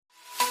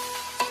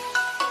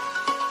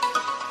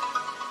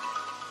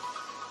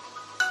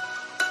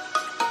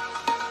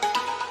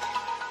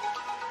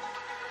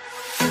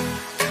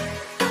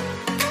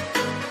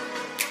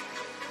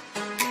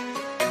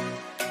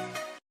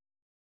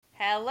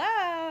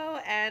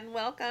and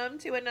welcome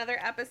to another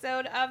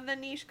episode of the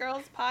Niche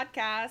Girls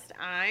podcast.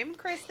 I'm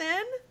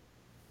Kristen.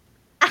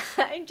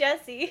 I'm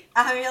Jessie.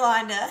 I'm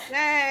Yolanda.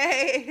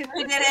 Yay!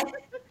 We did it.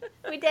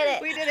 We did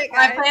it. We did it,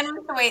 My guys. plan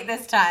was to wait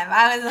this time.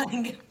 I was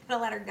like,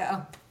 gonna let her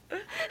go.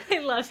 I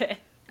love it.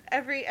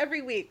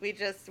 Every week we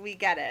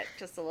get it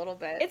just a little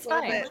bit. It's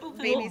little fine. bit,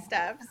 baby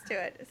steps to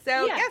it.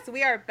 So Yeah. yes,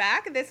 we are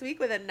back this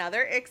week with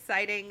another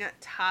exciting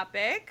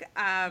topic.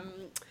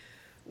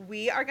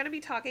 We are going to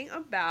be talking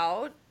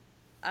about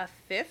a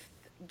fifth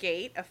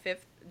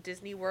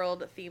Disney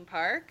World theme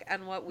park,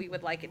 and what we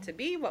would like it to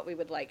be, what we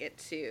would like it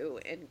to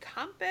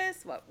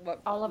encompass,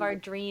 what all of our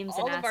dreams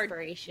and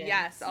aspirations.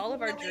 All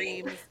of our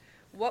dreams,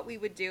 what we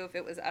would do if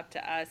it was up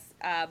to us.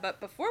 But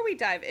before we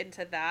dive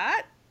into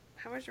that,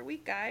 how was your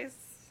week, guys?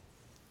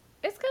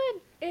 It's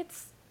good.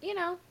 It's,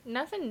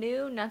 nothing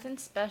new, nothing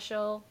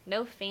special,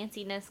 no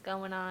fanciness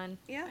going on.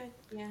 Yeah.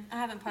 I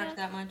haven't parked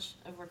that much.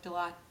 I've worked a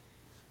lot.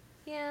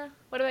 Yeah.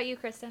 What about you,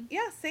 Kristen?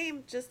 Yeah,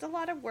 same. Just a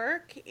lot of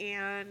work,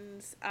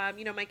 and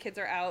my kids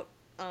are out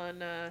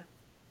on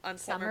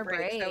summer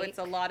break, so it's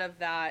a lot of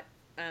that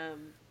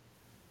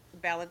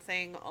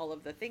balancing all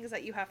of the things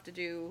that you have to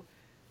do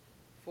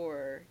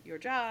for your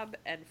job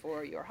and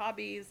for your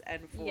hobbies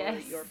and for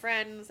your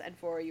friends and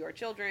for your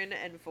children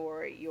and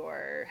for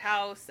your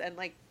house, and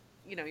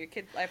your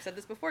kids, I've said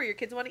this before, your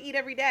kids want to eat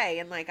every day,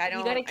 and you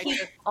gotta keep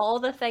all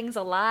the things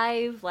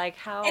alive,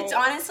 how it's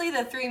honestly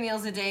the 3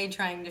 meals a day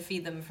trying to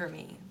feed them for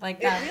me. It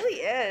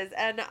really is.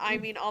 And I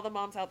mean, all the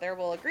moms out there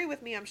will agree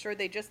with me. I'm sure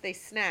they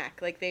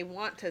snack, they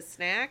want to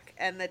snack,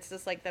 and it's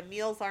just the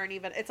meals aren't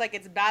even, it's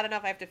it's bad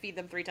enough I have to feed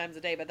them 3 times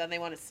a day, but then they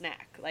want to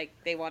snack,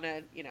 they want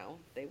to,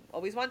 they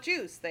always want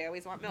juice, they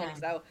always want milk.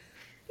 So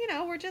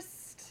we're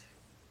just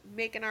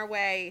making our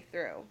way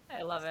through.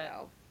 I love it.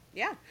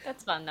 Yeah.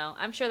 That's fun, though.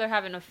 I'm sure they're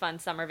having a fun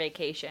summer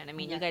vacation. I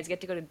mean, you guys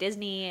get to go to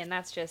Disney, and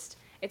that's just,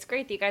 it's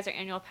great that you guys are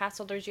annual pass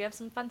holders. You have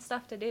some fun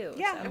stuff to do.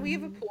 Yeah, and we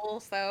have a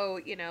pool, so,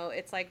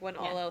 it's when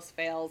all else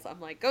fails, I'm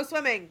go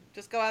swimming.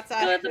 Just go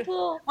outside. Go at the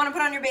pool. Want to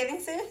put on your bathing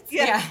suits?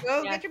 Yeah.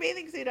 Go get your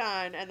bathing suit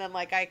on. And then,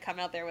 I come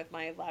out there with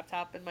my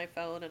laptop and my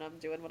phone, and I'm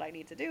doing what I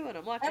need to do, and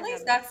I'm watching. At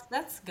least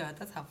that's good.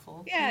 That's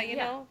helpful. Yeah, you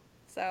know.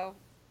 So,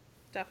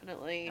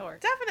 definitely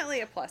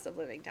a plus of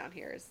living down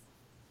here is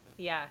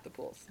the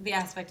pools. The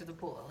aspect of the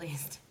pool, at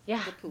least.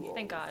 Yeah, the pools.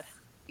 Thank God.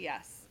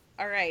 Yes.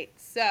 All right,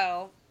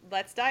 so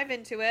let's dive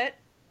into it.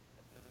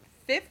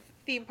 5th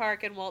theme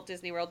park in Walt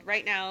Disney World.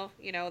 Right now,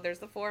 there's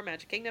the 4: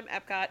 Magic Kingdom,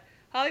 Epcot,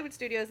 Hollywood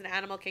Studios, and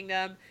Animal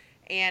Kingdom.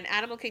 And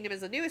Animal Kingdom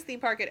is the newest theme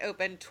park. It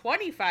opened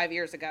 25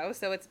 years ago,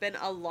 so it's been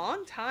a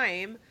long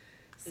time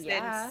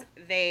since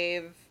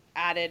they've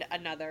added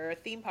another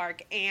theme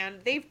park. And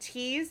they've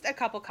teased a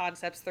couple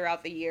concepts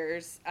throughout the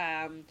years.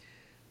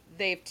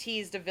 They've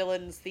teased a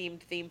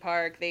villains-themed theme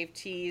park. They've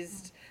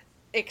teased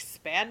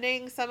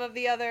expanding some of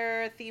the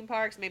other theme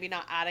parks, maybe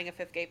not adding a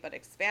 5th gate, but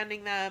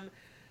expanding them.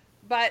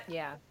 But,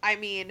 I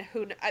mean,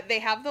 they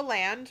have the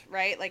land,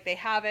 right? They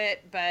have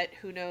it, but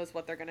who knows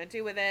what they're going to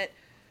do with it.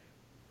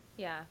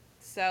 Yeah.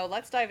 So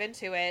let's dive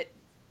into it.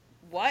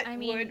 What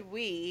would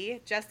we,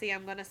 Jessie,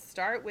 I'm going to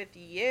start with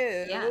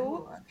you. Yeah.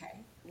 Ooh,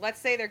 okay.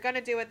 Let's say they're going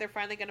to do it. They're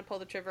finally going to pull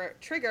the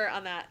trigger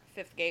on that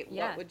 5th gate.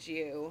 Yeah. What would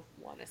you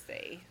want to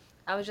see?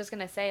 I was just going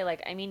to say,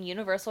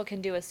 Universal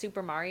can do a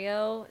Super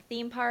Mario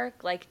theme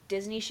park.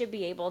 Disney should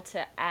be able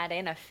to add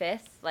in a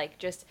 5th.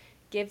 Just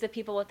give the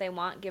people what they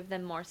want, give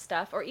them more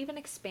stuff, or even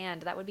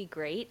expand. That would be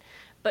great.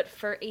 But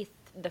for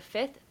the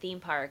 5th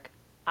theme park,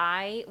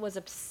 I was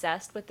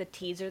obsessed with the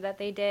teaser that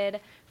they did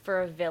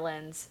for a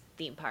villains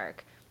theme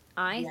park.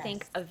 I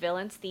think a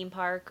villains theme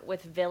park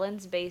with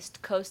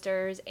villains-based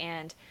coasters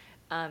and,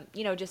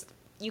 just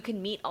you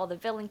can meet all the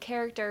villain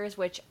characters,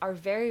 which are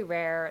very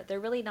rare. They're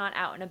really not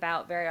out and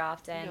about very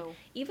often. No.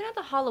 Even at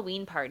the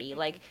Halloween party,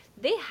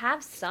 they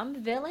have some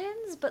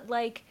villains, but,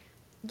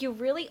 you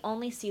really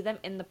only see them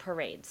in the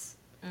parades.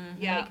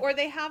 Mm-hmm. Yeah, or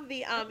they have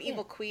the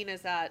Evil Queen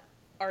is at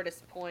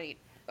Artist Point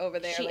over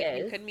there. She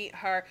is. You could meet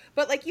her.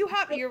 But,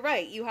 you're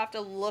right. You have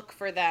to look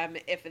for them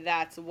if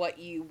that's what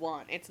you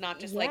want. It's not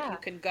just, you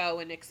can go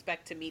and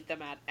expect to meet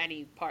them at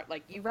any part.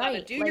 You've got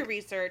to do your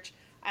research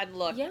and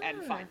look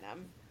and find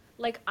them.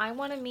 I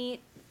want to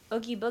meet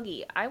Oogie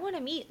Boogie. I want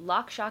to meet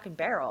Lock, Shock, and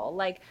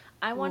Barrel.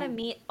 I want to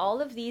meet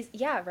all of these.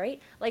 Yeah,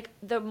 right?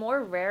 The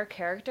more rare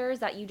characters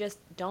that you just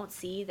don't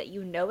see, that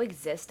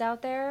exist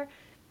out there,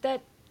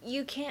 that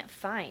you can't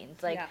find.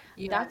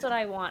 That's what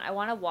I want. I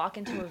want to walk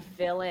into a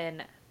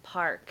villain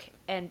park.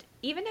 And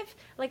even if,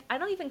 I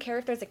don't even care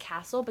if there's a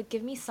castle, but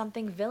give me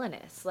something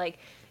villainous.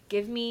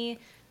 Give me,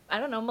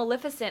 I don't know,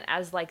 Maleficent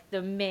as,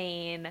 the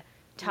main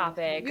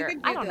topic, We or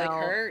could do I don't know.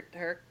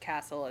 Her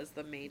castle as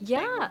the main thing.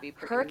 Yeah, Would be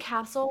pretty, her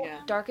castle,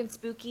 dark and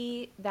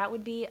spooky, that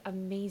would be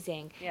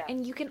amazing. Yeah.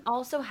 And you can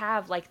also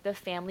have the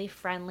family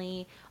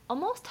friendly,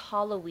 almost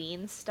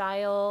Halloween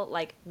style,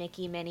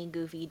 Mickey, Minnie,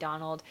 Goofy,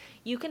 Donald.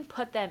 You can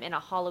put them in a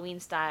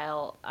Halloween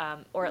style,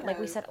 or like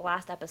we said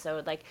last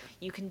episode,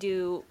 you can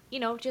do,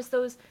 just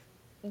those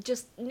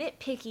just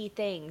nitpicky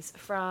things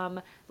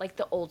from like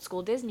the old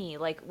school Disney,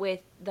 like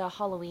with the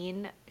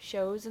Halloween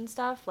shows and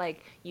stuff.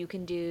 Like you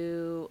can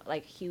do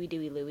like Huey,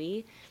 Dewey,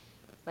 Louie,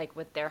 like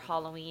with their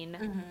Halloween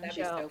That'd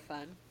be show. so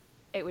fun.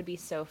 It would be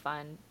so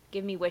fun.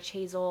 Give me Witch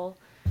Hazel.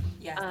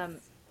 Yes. Um,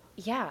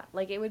 yeah,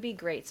 like it would be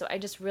great. So I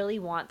just really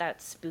want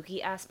that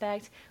spooky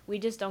aspect. We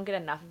just don't get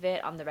enough of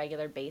it on the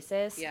regular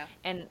basis. Yeah.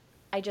 And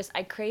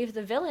I crave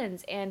the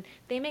villains, and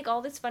they make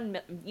all this fun,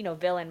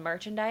 villain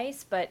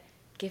merchandise, but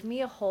give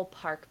me a whole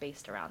park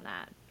based around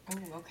that.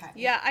 Oh, okay.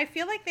 Yeah, I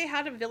feel like they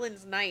had a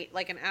villains night,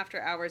 like an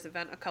after hours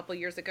event a couple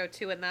years ago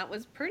too, and that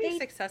was pretty They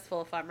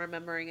successful if I'm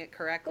remembering it They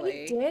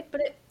correctly. did,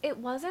 but it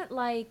wasn't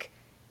like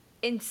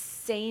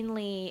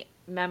insanely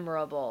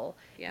memorable.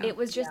 Yeah. It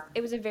was just Yeah.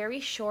 it was a very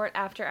short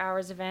after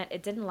hours event.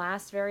 It didn't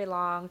last very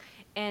long,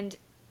 and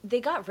they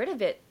got rid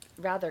of it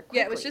rather quickly.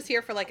 Yeah, it was just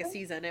here for like a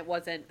season. It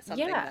wasn't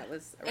something Yeah. that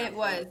was around It for a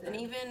was, long and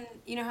time. even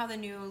you know how the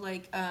new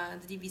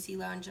the DVC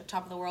lounge at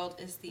Top of the World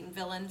is themed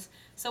villains.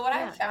 So what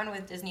Yeah. I've found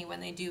with Disney when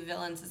they do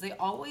villains is they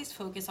always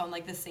focus on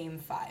like the same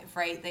five,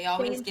 right? They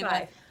always Same give us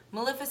five.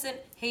 Maleficent,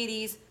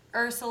 Hades,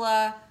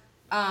 Ursula,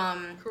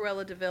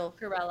 Cruella Deville.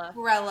 Cruella.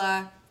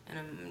 Cruella, and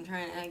I'm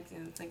trying to I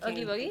can't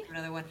Oogie even Boogie? think of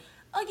another one.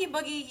 Oogie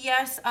Boogie,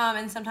 yes,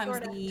 and sometimes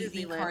Sorta. the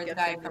Disneyland card gets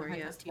guy one from more,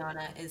 yeah. Princess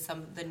Tiana is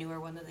the newer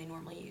one that they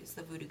normally use,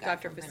 the voodoo guy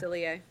Dr. from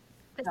Facilier.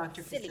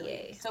 Dr.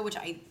 Facilier. Facilier. So, which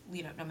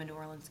I'm a New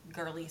Orleans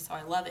girly, so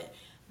I love it.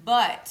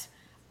 But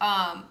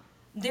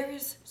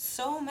there's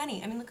so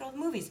many. I mean, look at all the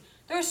movies.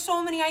 There's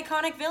so many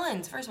iconic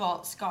villains. First of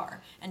all,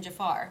 Scar and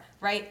Jafar,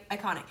 right?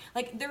 Iconic.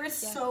 Like, there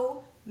is Yeah.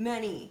 so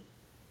many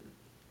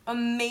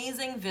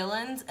amazing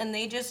villains, and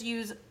they just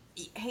use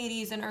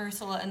Hades and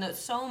Ursula and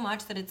so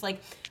much that it's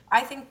like,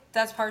 I think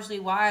that's partially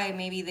why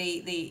maybe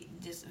they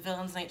just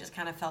Villains Night just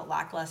kind of felt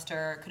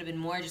lackluster. Could have been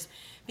more just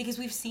because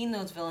we've seen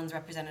those villains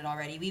represented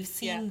already. We've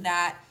seen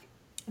that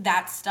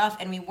stuff,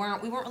 and we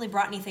weren't really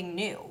brought anything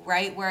new,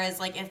 right? Whereas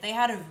like if they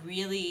had to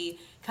really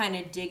kind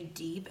of dig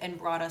deep and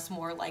brought us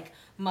more like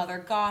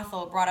Mother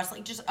Gothel, brought us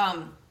like just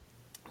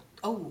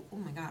oh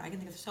my god, I can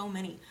think of so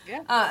many.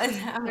 Yeah.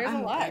 I'm, There's a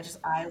lot.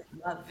 I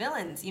love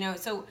villains, you know.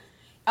 So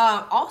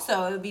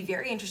also, it would be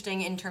very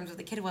interesting in terms of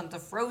the kid one, the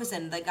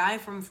Frozen, the guy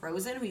from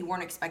Frozen who you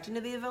weren't expecting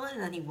to be a villain,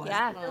 and then he was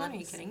Yeah. a villain. Are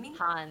you kidding me?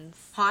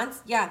 Hans.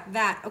 Hans, yeah,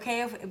 that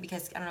okay,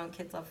 because I don't know,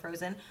 kids love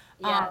Frozen.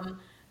 Yeah.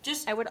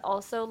 Just I would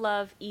also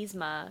love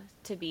Yzma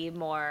to be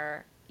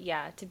more,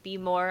 to be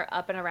more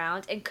up and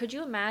around. And could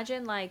you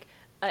imagine like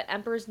an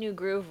Emperor's New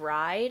Groove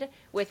ride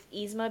with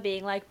Yzma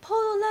being like, pull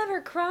the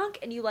lever, Kronk,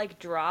 and you like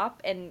drop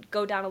and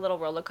go down a little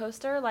roller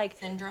coaster? Like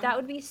Syndrome that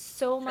would be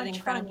so for the much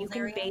fun. You Incredibles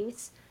can area.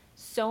 base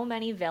so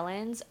many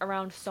villains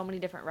around so many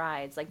different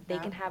rides. Like they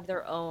Yeah. can have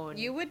their own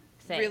You would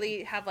thing.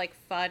 really have like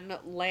fun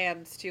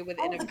lands too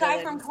within Oh, a the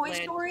guy from villain's Toy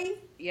land. Story,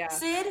 Yeah.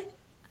 Sid,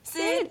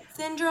 Sid.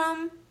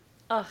 Syndrome.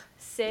 Ugh,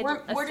 Sid. We're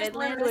just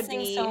Sidland would missing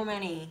be so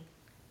many.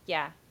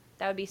 yeah,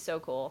 that would be so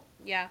cool.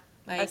 Yeah.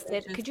 A Like,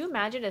 Sid. Could you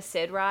imagine a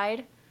Sid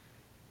ride? It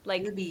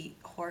Like would be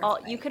all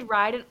horrifying. you could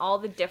ride in all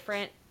the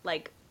different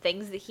like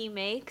things that he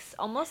makes,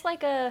 almost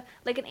like an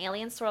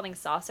alien swirling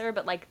saucer,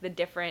 but like the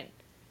different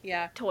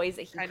Yeah. toys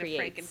that he Kind of creates.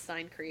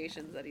 Frankenstein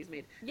creations that he's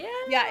made. Yeah.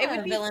 Yeah, it The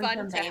would be villain fun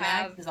from to Baymax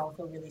have. is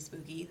also really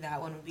spooky. That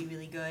one would be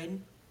really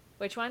good.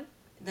 Which one?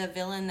 The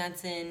villain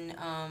that's in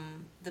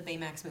the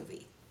Baymax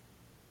movie.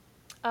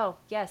 Oh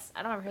yes,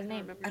 I don't remember his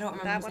name. I don't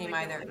remember That his one name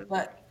I don't either, remember.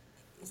 but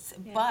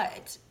Yeah.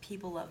 but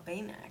people love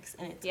Baymax,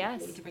 and it's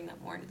Yes. okay to bring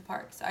that more into the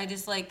park. So I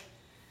just like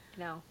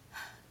No.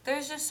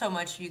 there's just so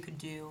much you could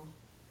do.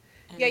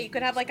 and Yeah, you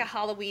could have like a just-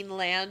 Halloween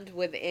land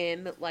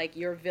within like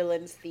your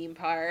villain's theme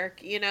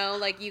park. You know,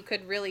 like you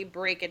could really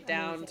break it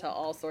down Amazing. to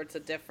all sorts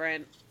of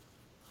different.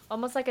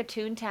 Almost like a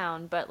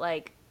Toontown, but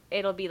like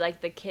it'll be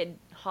like the kid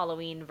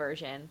Halloween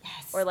version.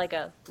 Yes. Or like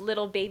a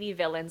little baby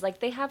villains. Like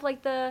they have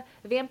like the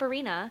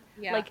Vampirina.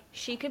 Yeah. Like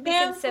she could be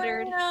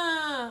considered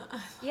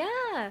Vampirina!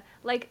 Yeah,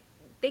 like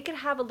they could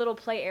have a little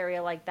play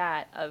area like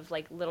that of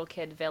like little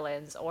kid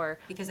villains or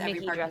Because every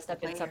Mickey park dressed has a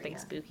up in play something area.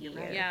 spooky. You're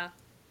right. Yeah.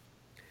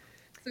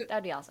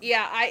 That'd be awesome.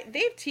 Yeah,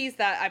 they've teased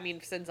that. I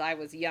mean, since I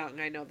was young,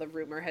 I know the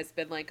rumor has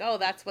been like, oh,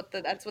 that's what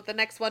the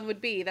next one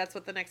would be. That's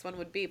what the next one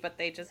would be. But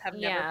they just have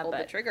never Yeah, pulled the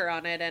but- trigger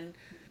on it, and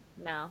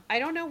No. I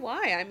don't know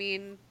why. I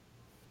mean,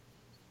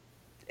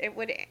 it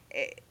would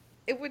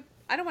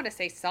I don't want to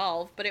say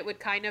solve, but it would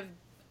kind of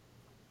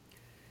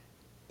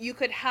you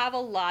could have a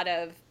lot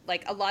of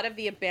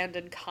the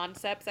abandoned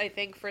concepts, I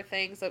think, for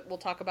things that we'll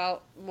talk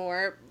about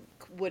more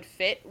would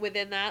fit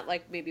within that,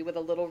 like maybe with a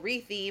little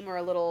retheme or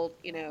a little,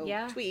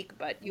 Yeah. tweak,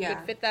 but you Yeah.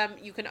 could fit them.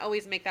 You can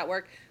always make that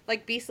work.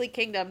 Like Beastly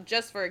Kingdom,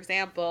 just for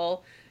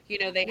example, they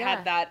Yeah.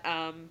 had that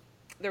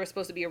there was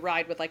supposed to be a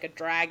ride with like a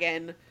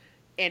dragon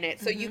in it.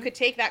 So you could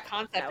take that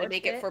concept That and would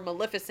make it fit. for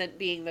Maleficent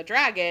being the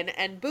dragon,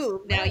 and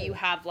boom, now you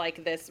Right. have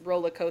like this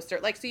roller coaster.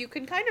 Like, so you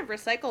can kind of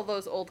recycle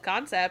those old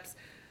concepts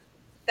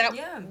that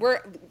Yeah.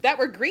 were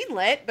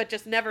greenlit but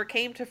just never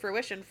came to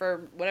fruition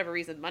for whatever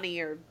reason, money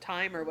or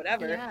time or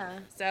whatever. Yeah.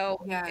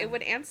 So Yeah. it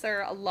would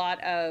answer a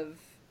lot of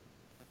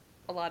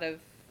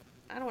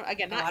I don't,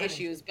 again, A not lot of issues,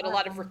 issues. but a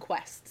lot of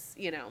requests,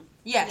 you know.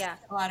 Yes, Yeah.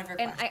 a lot of And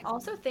requests. I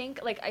also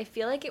think, like, I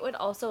feel like it would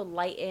also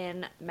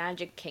lighten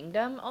Magic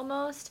Kingdom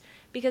almost,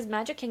 because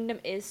Magic Kingdom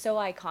is so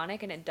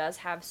iconic and it does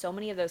have so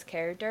many of those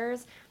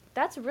characters.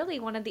 That's really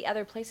one of the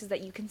other places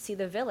that you can see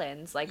the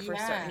villains, like, for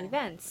certain Yeah.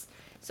 events.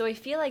 So I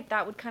feel like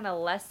that would kind of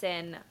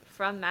lessen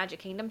from Magic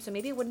Kingdom, so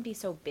maybe it wouldn't be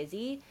so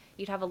busy.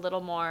 You'd have a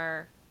little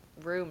more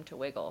room to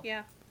wiggle.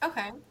 Yeah,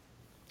 Okay.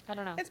 I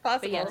don't know. it's But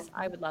possible. yes,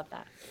 I would love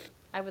that.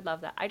 I would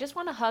love that. I just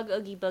want to hug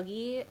Oogie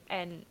Boogie,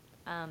 and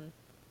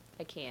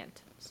I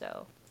can't.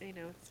 So, I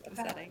know it's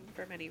upsetting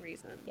for many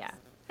reasons. yeah.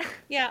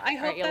 Yeah, I All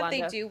hope right, that they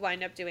Yolanda. do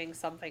wind up doing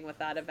something with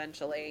that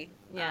eventually.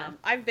 Yeah.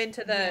 I've been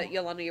to the, Yeah.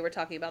 Yolanda, you were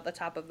talking about the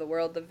top of the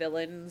world, the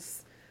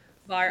villains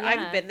bar. Yeah.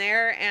 I've been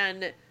there,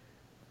 and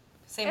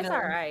Same It's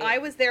villain. all right. I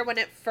was there when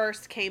it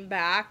first came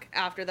back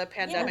after the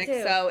pandemic,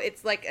 too. so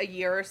it's like a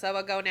year or so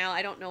ago now.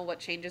 I don't know what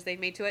changes they've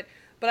made to it,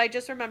 but I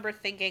just remember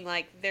thinking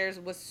like there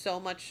was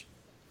so much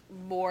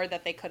more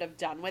that they could have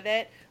done with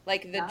it.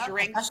 Like the Yeah,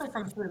 drinks, especially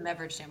from a food and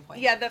beverage standpoint.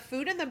 yeah, the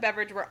food and the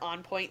beverage were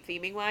on point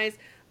theming wise,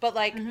 but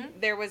like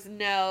there was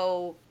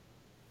no,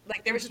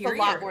 like there was just a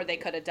lot Interior. more they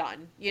could have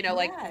done, you know,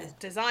 like Yes.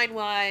 design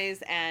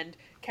wise and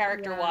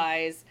character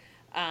wise.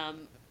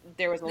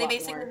 There was a They lot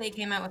basically more. they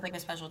came out with like a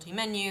specialty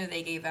menu.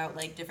 They gave out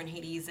like different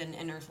Hades and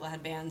Ursula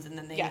headbands, and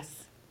then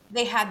Yes.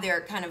 they had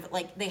their kind of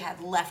like they had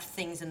left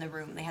things in the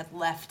room. They had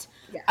left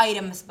Yes.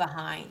 items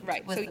behind.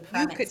 Right. Was So the you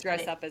premise, could but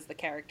dress it- up as the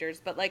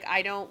characters, but like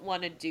I don't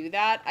want to do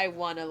that. I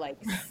want to like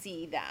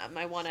see them.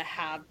 I want to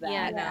have that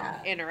Yeah, no.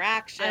 Yeah.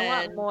 interaction. I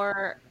want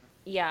more.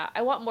 Yeah,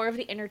 I want more of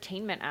the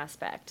entertainment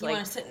aspect. You Like,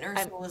 want to sit in I'm-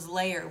 Ursula's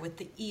lair with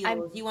the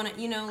eels. You want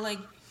to, like,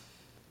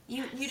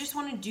 you just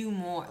want to do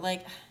more.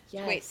 Like,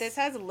 yes. Wait, this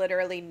has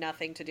literally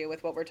nothing to do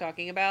with what we're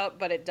talking about,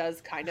 but it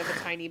does kind of a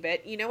tiny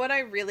bit. You know what I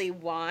really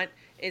want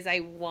is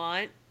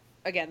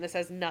again, this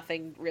has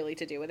nothing really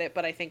to do with it,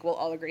 but I think we'll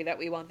all agree that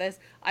we want this.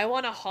 I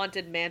want a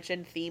haunted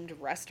mansion themed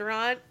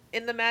restaurant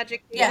in the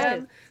Magic Yes.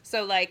 Kingdom.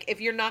 So like if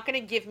you're not going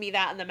to give me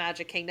that in the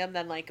Magic Kingdom,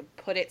 then like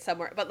put it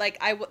somewhere. But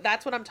like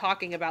that's what I'm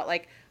talking about.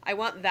 Like I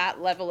want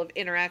that level of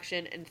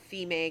interaction and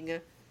theming.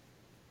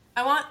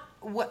 I want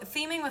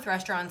theming with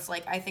restaurants.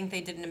 Like, I think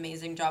they did an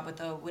amazing job with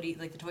the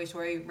the Toy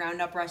Story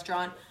Roundup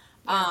restaurant.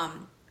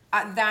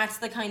 That's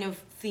the kind of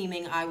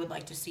theming I would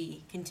like to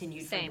see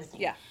continued from Same. Disney.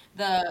 Yeah.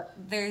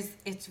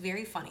 It's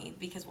very funny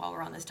because while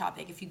we're on this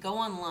topic, if you go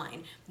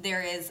online,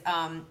 there is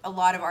a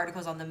lot of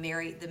articles on the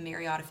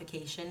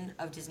Marriottification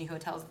of Disney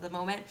hotels at the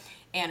moment.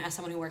 And as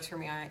someone who works for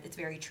Marriott, it's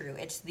very true.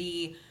 It's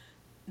the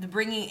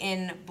bringing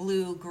in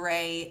blue,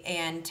 gray,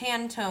 and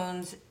tan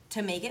tones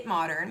to make it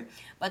modern,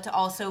 but to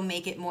also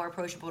make it more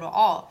approachable to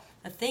all.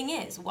 The thing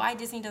is, why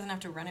Disney doesn't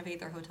have to renovate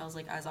their hotels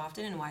like as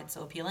often and why it's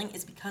so appealing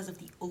is because of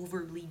the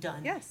overly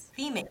done Yes.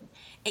 theming.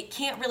 It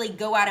can't really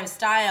go out of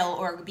style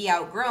or be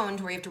outgrown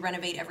to where you have to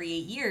renovate every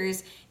 8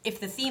 years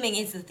if the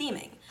theming is the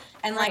theming.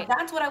 And like Right.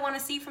 that's what I want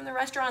to see from the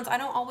restaurants. I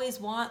don't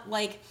always want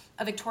like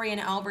a Victoria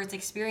and Albert's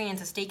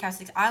experience, a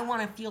steakhouse. I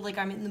want to feel like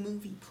I'm in the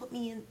movie. Put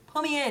me in.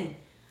 Put me in.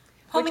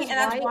 Put Which me. is And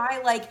that's why-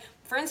 why, like,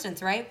 for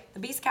instance, right? The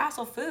Beast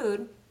Castle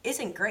food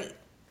isn't great.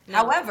 No.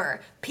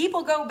 However,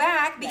 people go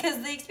back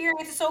because the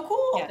experience is so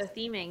cool. Yes.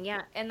 the theming,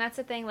 yeah, and that's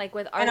the thing. Like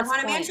with And a Artist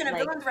haunted Point, mansion, a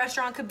like, villain's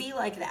restaurant could be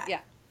like that. Yeah.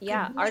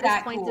 yeah, Could be Artist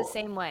that Point's cool. the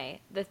same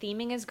way. The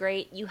theming is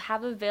great. You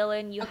have a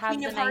villain. You A have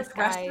Queen the of nice Hearts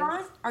guys.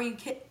 restaurant? Are you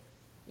kidding?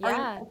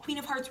 Yeah. A Queen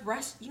of Hearts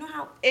rest? You know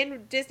how?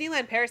 In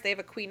Disneyland Paris, they have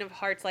a Queen of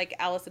Hearts like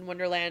Alice in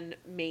Wonderland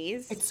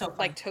maze. It's so fun.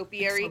 like It's so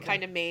topiary good.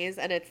 kind of maze,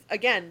 and it's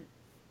again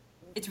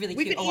It's really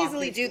we cute. could A lot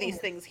easily of do kids these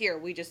things here.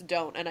 We just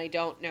don't, and I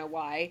don't know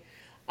why.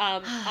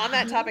 On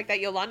that topic that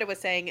Yolanda was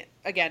saying,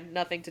 again,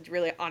 nothing to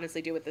really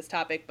honestly do with this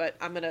topic, but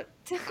I'm gonna It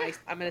stand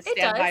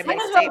by does. my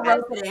Might as well statement.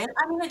 rope it in.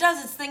 I mean, it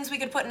does. It's things we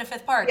could put in a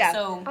fifth part. Yeah.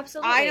 So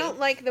Absolutely. I don't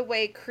like the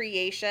way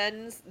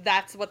Creations,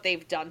 that's what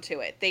they've done to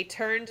it. They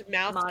turned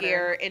Mouse Modern.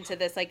 Gear into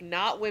this like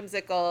not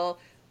whimsical,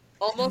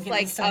 almost Don't get me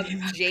like a started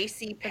about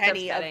JC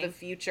Penney of the upsetting.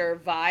 future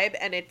vibe,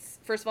 and it's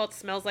first of all it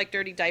smells like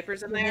dirty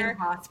diapers in there.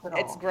 hospital.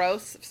 It's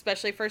gross,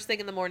 especially first thing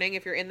in the morning.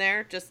 If you're in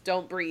there, just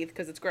don't breathe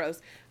because it's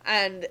gross.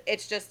 And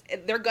it's just,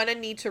 they're going to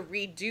need to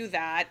redo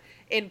that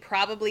in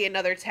probably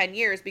another 10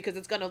 years because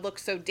it's going to look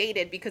so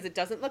dated because it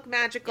doesn't look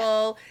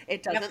magical.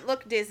 It doesn't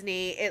look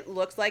Disney. It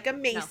looks like a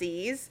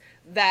Macy's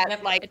that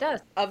Yep, like it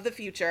does. of the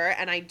future.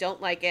 And I don't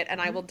like it. And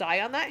I will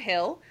die on that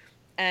hill.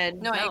 And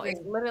No, I No, agree.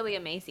 it's literally a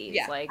Macy's.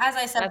 Yeah. Like As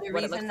I said, that's the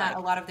what it reason looks that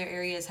like. a lot of their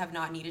areas have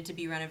not needed to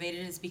be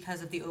renovated is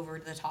because of the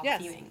over-the-top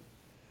Yes. theming.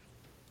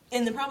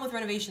 And the problem with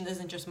renovation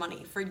isn't just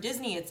money. For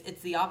Disney, it's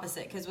the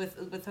opposite. Because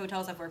with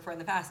hotels I've worked for in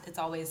the past, it's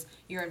always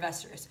your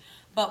investors.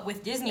 But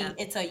with Disney, Yeah.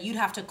 it's you'd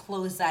have to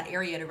close that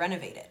area to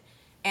renovate it.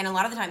 And a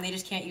lot of the time, they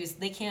just can't use.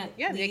 They can't.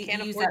 yeah, they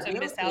can't use afford that to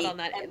real miss out estate on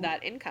that and-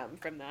 that income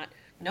from that.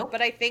 Nope.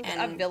 But I think a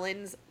And-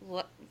 villain's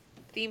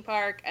theme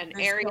park and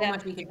There's so area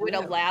much we could would do.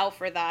 allow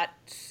for that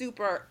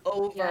super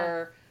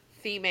over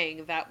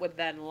theming that would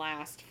then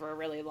last for a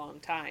really long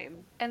time.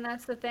 And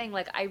that's the thing.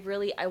 Like, I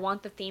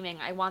want the theming.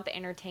 I want the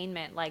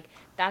entertainment. Like,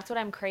 that's what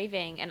I'm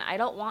craving. And I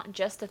don't want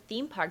just a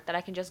theme park that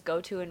I can just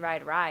go to and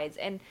ride rides.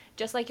 And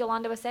just like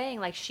Yolanda was saying,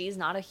 like, she's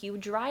not a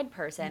huge ride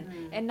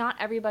person. And not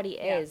everybody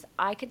Yeah. is.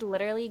 I could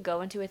literally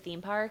go into a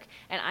theme park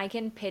and I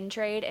can pin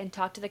trade and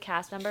talk to the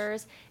cast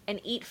members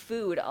and eat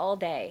food all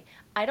day.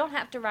 I don't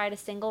have to ride a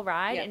single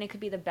ride, Yeah. and it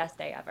could be the best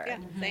day ever. Yeah,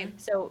 same.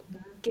 So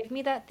give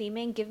me that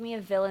theming, give me a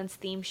villain's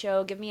theme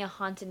show, give me a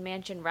haunted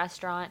mansion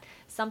restaurant,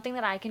 something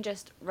that I can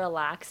just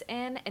relax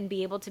in and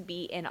be able to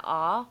be in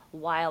awe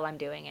while I'm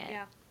doing it.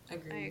 Yeah, I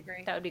Agreed.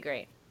 agree. That would be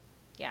great.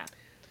 Yeah.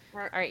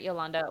 Or- All right,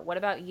 Yolanda, what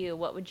about you?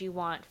 What would you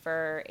want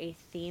for a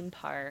theme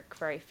park,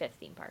 for a fifth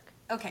theme park?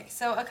 Okay,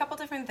 so a couple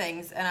different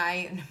things, and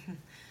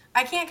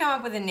I can't come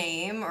up with a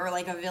name or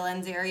like a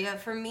villains area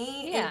for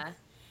me. Yeah.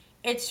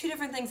 It's two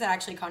different things that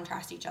actually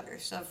contrast each other.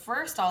 So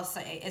first I'll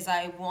say is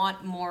I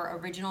want more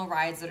original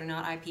rides that are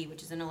not IP,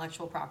 which is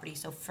intellectual property.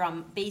 So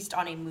from based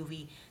on a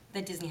movie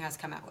that Disney has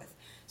come out with.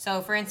 So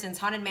for instance,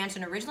 Haunted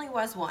Mansion originally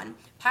was one.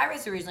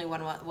 Pirates originally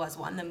was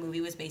one. The movie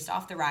was based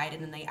off the ride,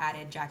 and then they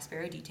added Jack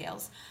Sparrow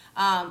details.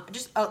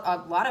 Just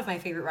a lot of my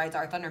favorite rides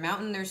are Thunder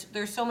Mountain.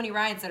 There's so many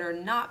rides that are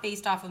not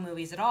based off of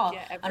movies at all.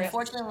 Yeah, Everest.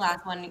 Unfortunately,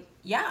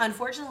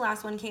 the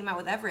last one came out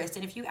with Everest.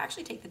 And if you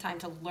actually take the time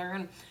to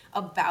learn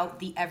about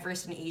the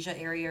Everest and Asia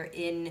area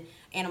in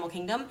Animal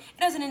Kingdom,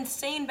 it has an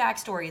insane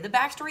backstory. The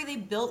backstory they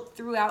built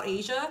throughout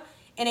Asia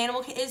in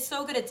is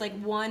so good. It's like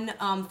one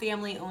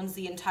family owns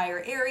the entire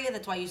area.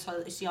 That's why you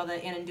see all the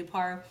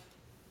Anandupar.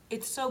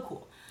 It's so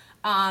cool.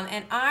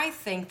 And I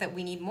think that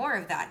we need more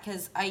of that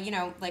because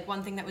like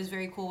one thing that was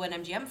very cool when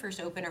MGM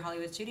first opened or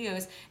Hollywood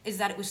Studios is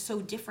that it was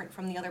so different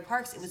from the other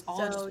parks. It was all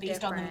So just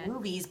based on different. the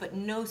movies, but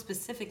no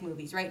specific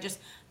movies, right? Just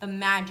the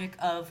magic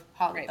of,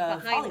 Right,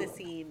 of behind Hollywood. the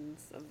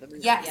scenes of the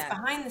movie. Yes, Yeah.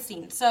 behind the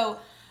scenes. So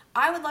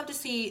I would love to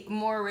see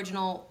more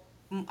original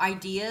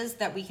ideas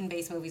that we can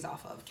base movies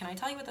off of. Can I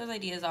tell you what those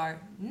ideas are?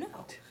 No.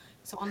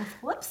 So on the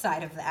flip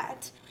side of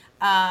that,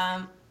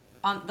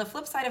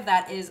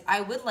 is I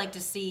would like to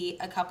see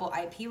a couple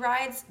IP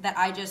rides that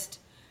I just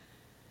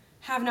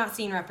have not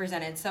seen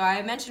represented. So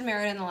I mentioned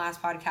Merida in the last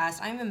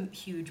podcast. I'm a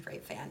huge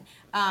Brave fan.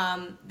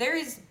 There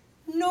is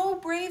no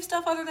Brave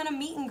stuff other than a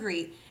meet and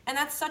greet, and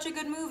that's such a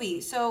good movie.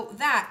 So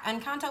that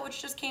and Encanto,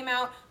 which just came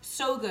out,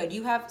 so good.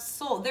 You have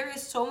Soul. There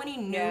is so many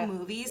new Yeah.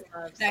 movies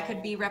Love that could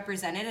Soul. be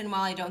represented. And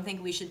while I don't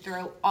think we should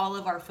throw all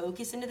of our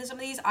focus into some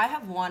of these, I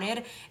have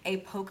wanted a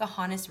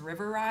Pocahontas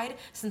River ride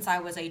since I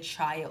was a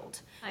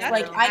child. I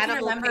Like know. I can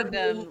Animal remember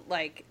Kingdom, being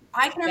like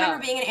I can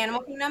remember Yeah. being in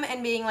Animal Kingdom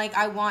and being like,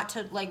 I want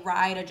to like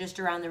ride just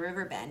around the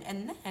river bend.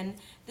 And then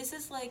this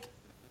is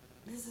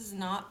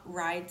not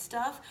ride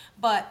stuff.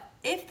 But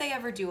if they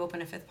ever do open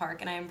a fifth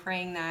park, and I am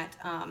praying that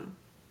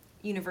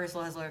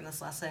Universal has learned this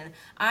lesson,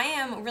 I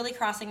am really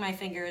crossing my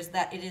fingers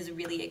that it is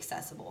really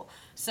accessible.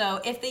 So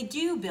if they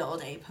do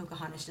build a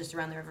Pocahontas just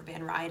around the river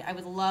band ride, I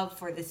would love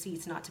for the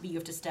seats not to be you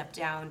have to step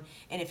down,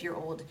 and if you're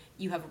old,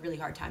 you have a really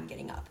hard time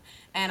getting up.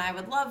 And I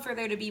would love for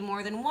there to be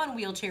more than one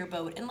wheelchair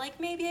boat, and like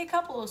maybe a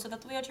couple, so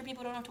that the wheelchair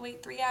people don't have to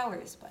wait 3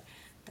 hours. But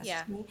that's Yeah.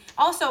 just me.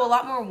 Also, a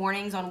lot more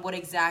warnings on what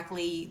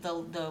exactly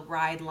the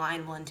ride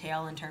line will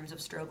entail in terms of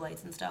strobe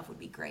lights and stuff would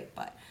be great.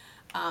 But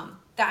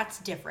that's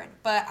different.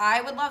 But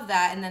I would love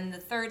that. And then the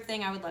third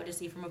thing I would love to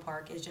see from a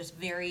park is just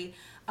very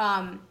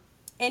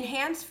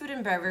enhanced food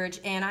and beverage.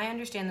 And I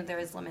understand that there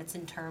is limits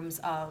in terms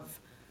of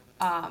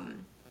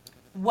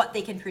what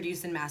they can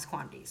produce in mass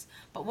quantities.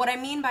 But what I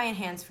mean by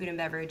enhanced food and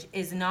beverage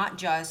is not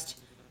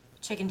just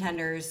chicken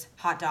tenders,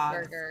 hot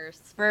dogs,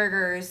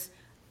 burgers.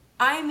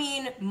 I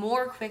mean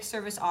more quick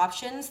service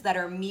options that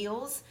are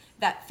meals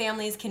that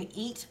families can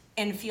eat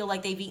and feel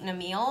like they've eaten a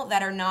meal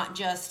that are not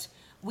just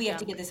we have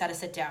to get this at a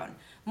sit down.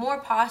 More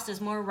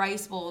pastas, more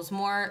rice bowls,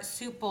 more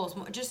soup bowls,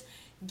 more, just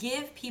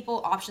give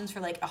people options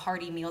for like a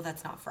hearty meal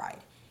that's not fried.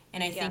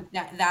 And I think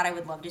that I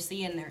would love to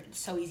see, and they're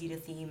so easy to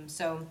theme.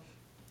 So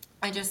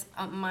I just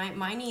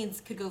my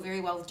needs could go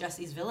very well with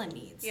Jesse's villain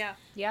needs. Yeah.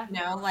 Yeah. You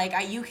know, like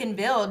you can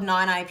build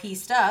non-IP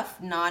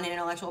stuff,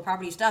 non-intellectual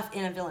property stuff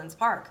in a villain's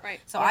park. Right.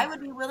 So I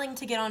would be willing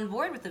to get on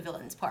board with the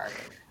villain's park.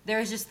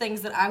 There's just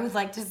things that I would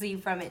like to see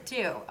from it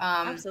too.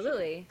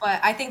 Absolutely. But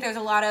I think there's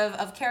a lot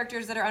of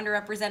characters that are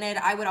underrepresented.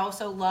 I would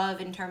also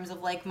love, in terms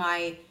of like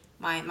my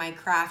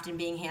craft and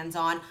being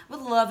hands-on,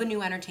 would love a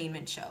new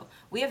entertainment show.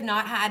 We have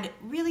not had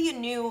really a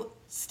new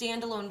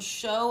standalone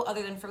show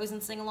other than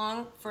Frozen Sing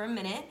Along for a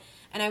minute.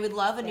 And I would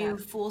love a new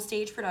full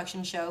stage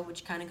production show,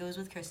 which kind of goes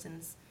with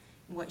Kristen's,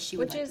 what she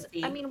would Which like is, to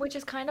see. I mean, which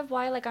is kind of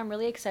why, like, I'm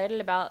really excited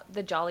about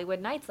the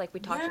Jollywood Nights, like we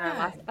talked in our Yeah.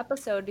 last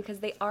episode,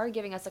 because they are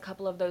giving us a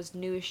couple of those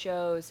new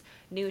shows,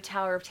 new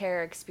Tower of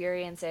Terror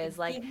experiences.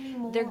 Like, Give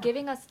me they're more.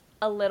 giving us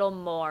a little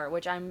more,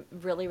 which I'm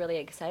really, really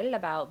excited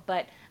about.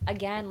 But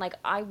again, like,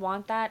 I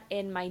want that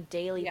in my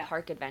daily Yeah.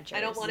 park adventures.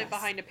 I don't want it Yes.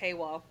 behind a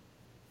paywall.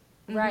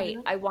 Right.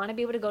 I want to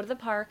be able to go to the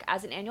park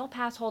as an annual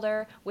pass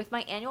holder with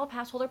my annual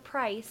pass holder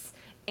price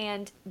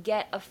and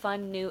get a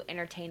fun new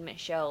entertainment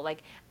show.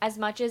 Like as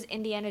much as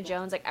Indiana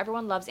Jones, like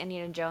everyone loves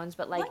Indiana Jones,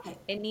 but like Right.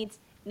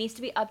 needs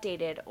to be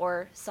updated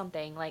or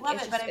something. Like Love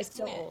it's it, but just I've it's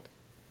so seen it. old.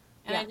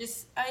 And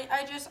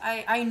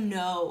Yeah. I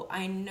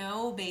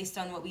know based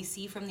on what we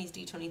see from these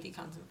D23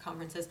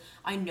 conferences,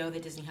 I know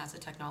that Disney has the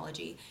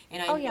technology,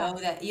 and I Oh yeah. know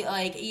that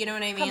like you know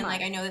what I Come mean.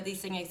 Like on. I know that these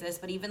things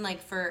exist, but even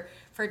like for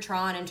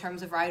Tron in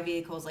terms of ride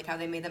vehicles, like how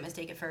they made that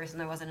mistake at first, and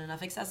there wasn't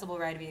enough accessible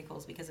ride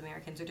vehicles because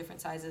Americans are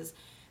different sizes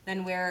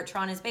than where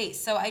Tron is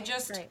based. So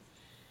Right.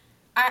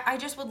 I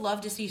just would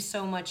love to see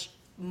so much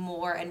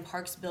more and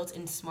parks built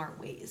in smart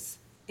ways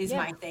is Yeah.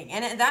 my thing.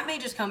 And that may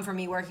just come from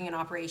me working in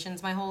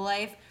operations my whole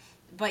life.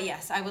 But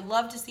yes, I would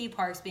love to see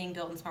parks being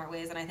built in smart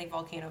ways. And I think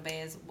Volcano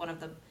Bay is one of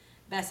the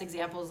best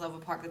examples of a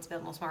park that's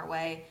built in a smart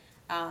way.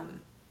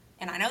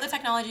 And I know the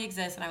technology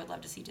exists, and I would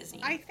love to see I Disney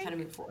kind think of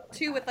move forward with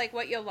too with that. like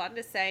what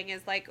Yolanda's saying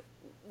is like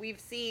we've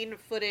seen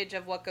footage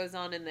of what goes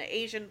on in the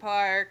Asian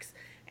parks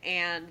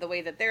and the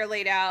way that they're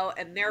laid out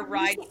and their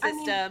ride I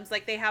mean, systems.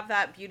 Like they have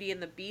that Beauty and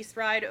the Beast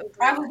ride over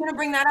I in was going to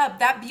bring that up.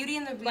 That Beauty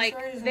and the Beast like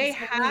ride is they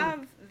insane.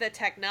 have the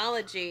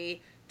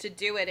technology to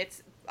do it.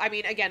 It's I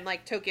mean again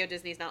like Tokyo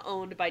Disney's not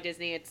owned by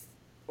Disney. It's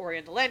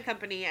Oriental Land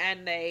Company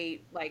and they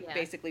like Yeah.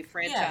 basically Yes,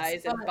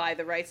 franchise and but buy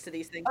the rights to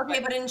these things.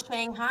 okay, But but in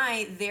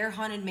Shanghai, their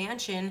Haunted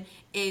Mansion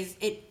is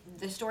it.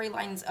 The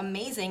storyline's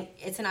amazing.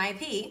 It's an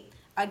IP.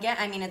 Again,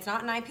 I mean, it's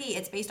not an IP.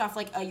 It's based off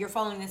like you're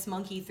following this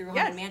monkey through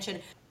Haunted yes,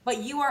 Mansion, but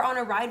you are on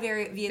a ride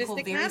vehicle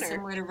Mystic very Manor.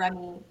 similar to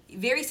Remy,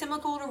 very similar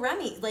to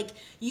Remy. Like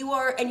you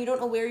are, and you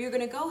don't know where you're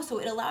gonna go, so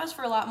it allows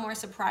for a lot more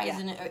surprise. Yeah.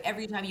 And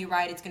every time you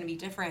ride, it's gonna be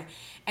different.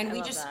 And I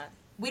love that.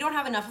 we don't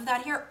have enough of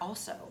that here.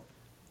 Also,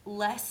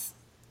 less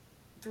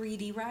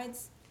 3D rides.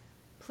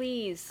 Some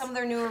Please. of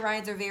their newer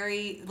rides are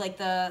very like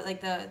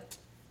the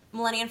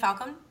Millennium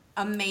Falcon.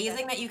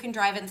 Amazing that you can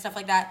drive it and stuff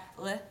like that.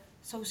 Ugh,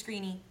 so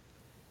screeny.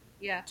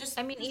 Yeah. Just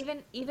I mean,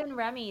 just even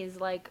Remy's,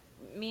 like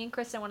me and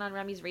Kristen went on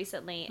Remy's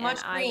recently, and much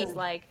screen.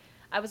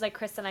 I was like,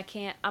 Kristen, I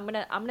can't. I'm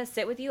gonna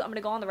sit with you. I'm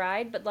gonna go on the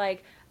ride, but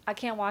like, I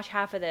can't watch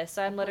half of this.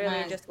 So I'm literally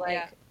Mhm. just Yeah.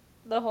 like,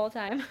 the whole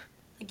time.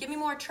 Like, give me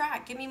more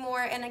track. Give me more.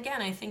 And again,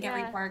 I think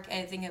every Yeah. park.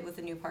 I think it with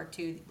the new park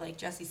too. Like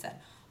Jesse said,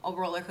 a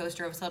roller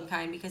coaster of some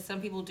kind because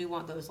some people do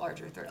want those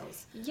larger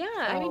thrills. Yeah,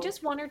 I mean, So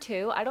just one or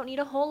two. I don't need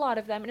a whole lot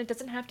of them, and it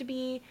doesn't have to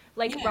be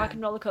like yeah, Rock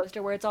and Roller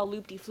Coaster where it's all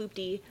loopty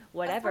floopty, of course,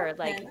 whatever.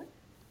 Like, then.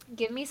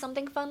 give me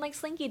something fun like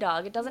Slinky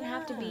Dog. It doesn't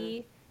have to Yeah.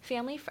 be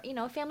family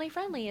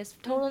friendly is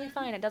totally Hmm.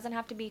 fine. It doesn't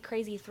have to be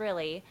crazy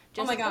thrilly.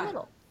 Oh my Just a God,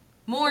 little.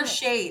 more Yeah.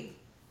 shade.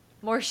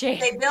 More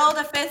shade. They build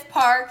a fifth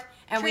park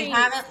and we Trees.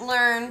 haven't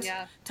learned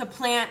Yeah. to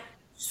plant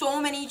so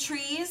many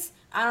trees.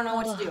 I don't know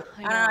what to do. Oh, I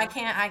I don't know.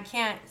 know. I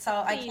can't. So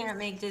I Please. can't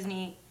make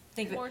Disney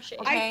think of it. More shade.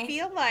 I Okay,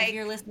 feel if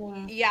you're like,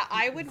 listening, yeah,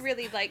 I would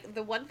really like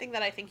the one thing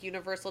that I think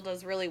Universal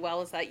does really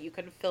well is that you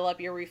can fill up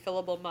your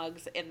refillable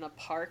mugs in the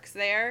parks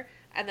there.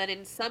 And then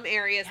in some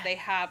areas yeah, they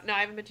have, now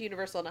I haven't been to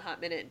Universal in a hot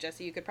minute,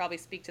 Jesse, you could probably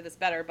speak to this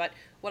better, but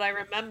what I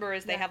remember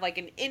is they yeah, have like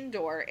an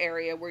indoor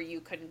area where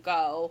you can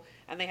go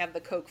and they have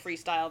the Coke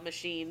Freestyle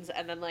machines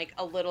and then like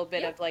a little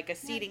bit Yeah. of like a yeah.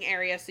 seating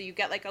area so you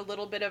get like a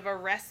little bit of a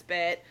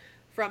respite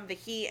from the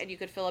heat and you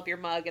could fill up your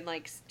mug and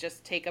like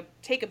just take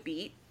a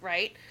beat,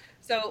 right?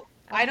 So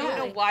I don't know Absolutely.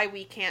 Absolutely. why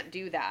we can't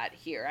do that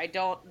here. I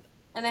don't.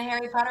 And the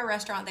Harry Potter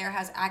restaurant there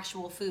has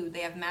actual food. They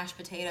have mashed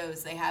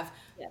potatoes. They have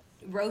Yes.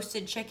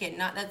 roasted chicken.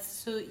 Not that's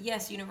so.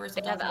 Yes,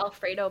 Universal They have does it.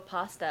 Alfredo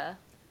pasta.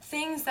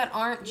 Things that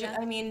aren't. Yeah.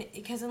 I mean,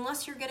 because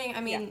unless you're getting. I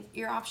Yeah. mean,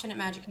 your option at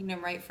Magic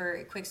Kingdom, right,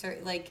 for quick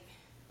serve, like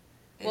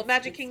Well,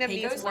 Magic it's Kingdom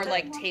needs Pecos more that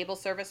like does it. table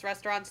service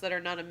restaurants that are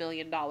not $1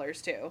 million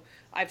too.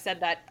 I've said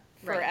that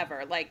Right.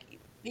 forever. Like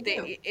They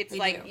do. it's They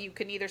like do. you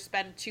can either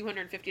spend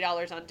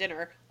 $250 on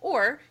dinner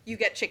or you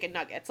get chicken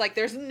nuggets. Like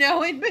there's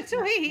no in No,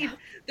 between. There's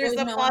there's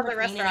the no in Plaza between, and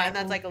restaurant, I and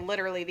that's think like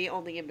literally the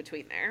only in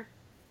between there.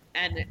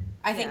 And Yeah.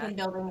 I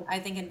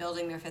think in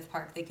building their fifth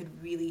park, they could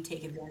really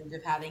take advantage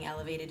of having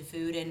elevated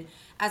food. And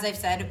as I've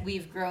said,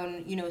 we've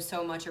grown,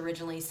 so much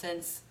originally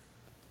since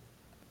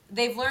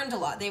they've learned a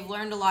lot. They've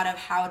learned a lot of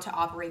how to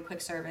operate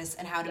quick service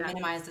and how to Yeah.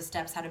 minimize the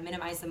steps, how to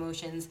minimize the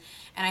motions.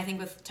 And I think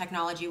with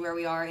technology where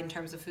we are in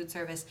terms of food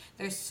service,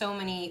 there's so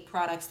many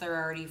products that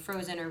are already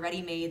frozen or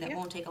ready made that yeah.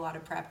 won't take a lot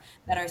of prep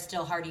that are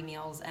still hearty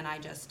meals. And I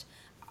would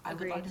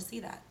love Agreed. to see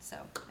that. So,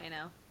 I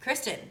know.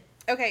 Kristen,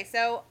 Okay,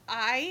 so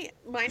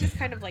mine is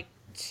kind of like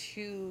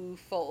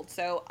twofold.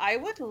 So I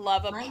would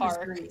love a mine was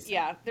park. three. So.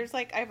 Yeah, there's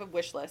like I have a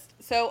wish list.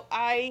 So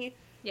I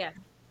Yeah.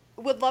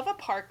 would love a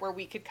park where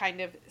we could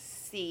kind of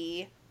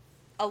see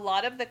a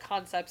lot of the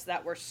concepts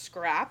that were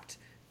scrapped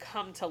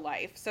come to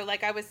life. So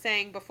like I was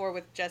saying before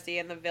with Jesse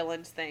and the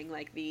villains thing,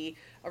 like the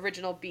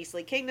original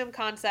Beastly Kingdom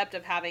concept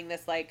of having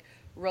this like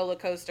roller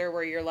coaster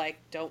where you're like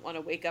don't want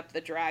to wake up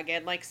the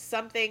dragon, like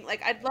something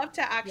like I'd love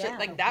to actually Yeah.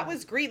 like that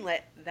was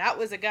greenlit. That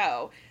was a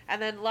go. And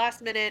then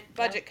last minute Yep.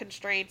 budget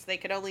constraints, they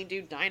could only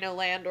do Dino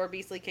Land or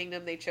Beastly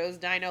Kingdom. They chose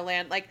Dino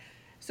Land. Like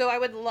so I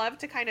would love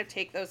to kind of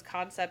take those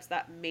concepts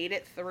that made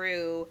it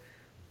through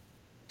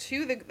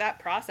to that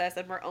process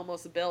and were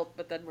almost built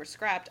but then were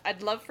scrapped.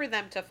 I'd love for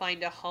them to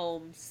find a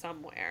home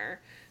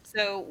somewhere.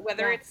 So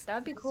whether Yeah. it's That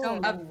would be So cool.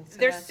 many. So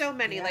there's that's so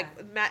many yeah. like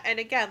and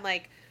again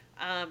like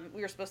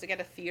We were supposed to get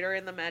a theater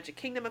in the Magic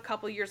Kingdom a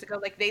couple years ago.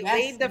 Like they Yes,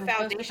 laid the it was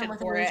supposed to come foundation with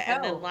a for new it,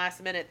 and then show.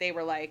 last minute they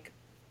were like,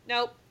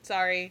 "Nope,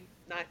 sorry,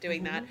 not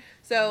doing that." Mm-hmm.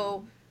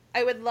 So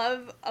I would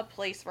love a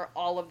place for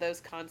all of those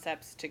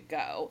concepts to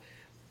go.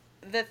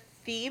 The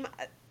theme,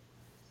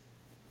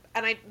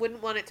 and I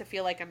wouldn't want it to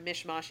feel like a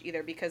mishmash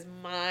either, because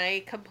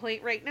my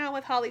complaint right now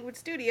with Hollywood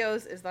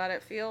Studios is that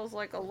it feels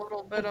like a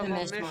little bit It's a of a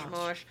mishmash.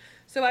 mishmash.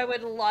 So I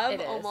would love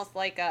It is. almost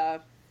like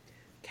a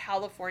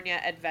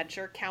California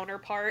Adventure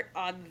counterpart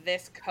on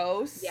this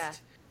coast. Yeah.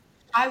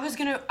 I was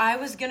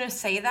gonna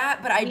say that,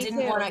 but I Me didn't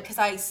too. want to because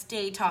I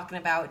stay talking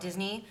about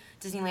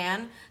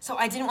Disneyland. So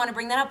I didn't want to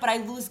bring that up, but I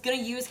was gonna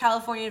use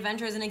California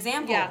Adventure as an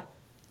example. Yeah.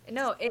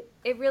 No,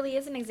 it really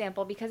is an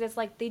example because it's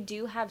like they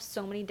do have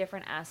so many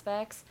different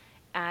aspects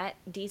at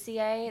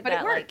DCA But it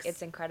that like works.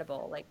 it's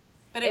incredible. Like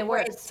But it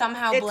works. it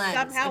somehow It blends.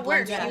 somehow It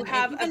blends works. in. You It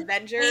have even,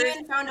 Avengers. They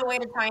even found a way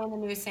to tie in the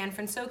new San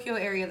Francisco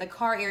area, the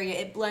car area.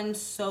 It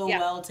blends so Yeah.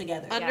 well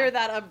together. Under Yeah.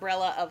 that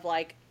umbrella of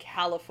like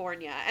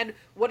California. And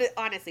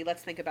honestly,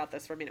 let's think about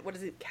this for a minute. What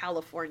does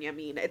California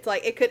mean? It's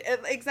like it could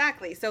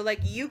exactly. So like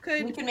you We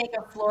could could make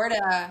a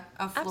Florida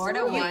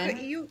Absolutely.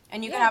 one,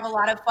 and you could have a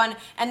lot of fun.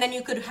 And then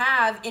you could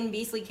have in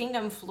Beastly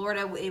Kingdom,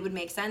 Florida. It would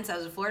make sense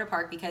as a Florida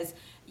park because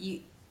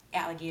you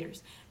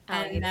alligators,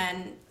 and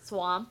then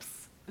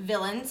Swamps.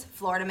 villains,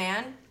 Florida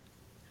Man.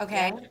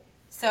 Okay, Yeah.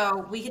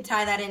 so we could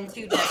tie that in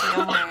too, Jesse.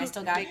 Don't worry, I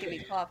still got making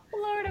me cough.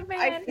 Florida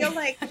I man. feel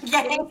like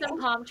Maybe some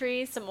palm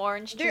trees, some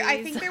orange trees.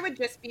 I think there would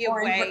just be a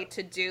Orange- way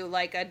to do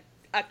like a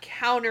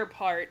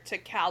counterpart to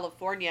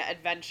California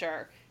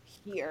Adventure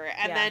here,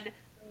 and Yeah. then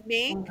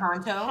make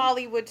Encanto.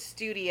 Hollywood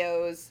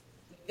Studios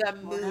the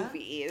Florida.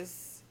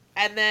 movies,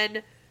 and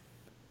then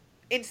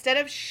instead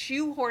of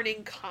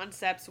shoehorning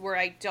concepts where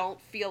I don't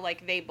feel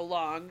like they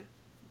belong,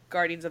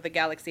 Guardians of the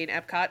Galaxy and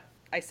Epcot.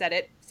 I said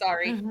it.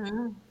 Sorry,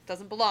 Mhm.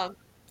 doesn't belong.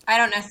 I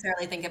don't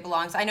necessarily think it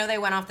belongs. I know they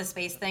went off the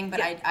space thing, but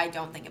Yeah. I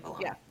don't think it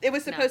belongs. Yeah, it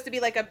was No. supposed to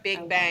be like a I Big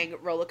don't. Bang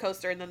roller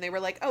coaster, and then they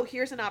were like, "Oh,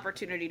 here's an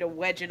opportunity to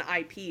wedge an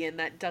IP in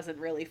that doesn't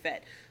really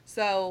fit."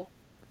 So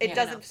it Yeah,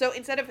 doesn't. no. So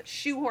instead of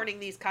shoehorning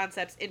these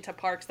concepts into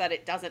parks that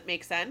it doesn't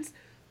make sense,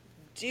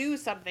 do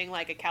something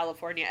like a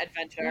California You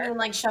Adventure. mean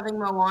like shoving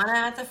Moana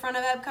at the front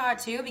of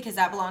Epcot too, because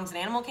that belongs in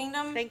Animal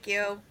Kingdom? Thank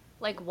you.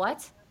 Like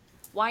what?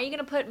 Why are you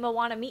gonna put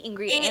Moana meet and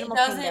greet It Animal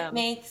doesn't Kingdom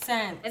make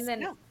sense. and then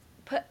No.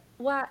 put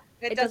what?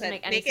 It doesn't doesn't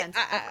make any sense.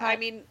 I Epcot-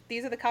 mean,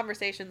 these are the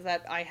conversations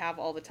that I have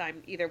all the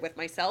time, either with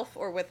myself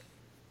or with,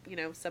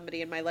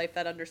 somebody in my life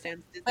that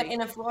understands Disney.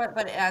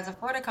 But as a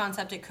Florida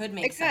concept, it could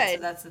make It sense. So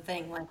could. that's the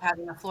thing, like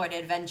having a Florida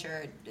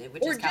adventure,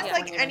 which Or is just California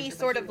like any Adventure,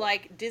 sort but of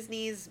like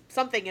Disney's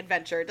something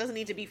adventure. It doesn't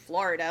need to be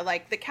Florida.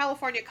 Like the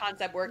California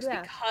concept works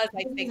Yeah. because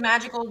I Disney's think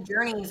magical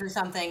journeys or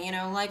something.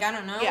 Like I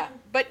don't know. yeah,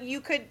 but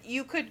you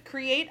could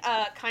create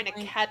a kind of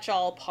Like-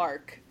 catch-all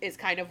park is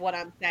kind of what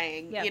I'm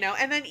saying, Yeah.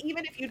 and then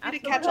even if you did a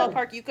Absolutely. catch-all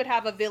park, you could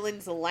have a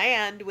villain's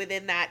land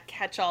within that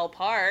catch-all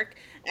park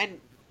and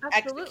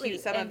Absolutely.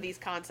 execute some of And- these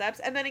concepts.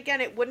 And then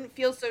again, it wouldn't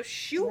feel so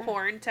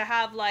shoehorned to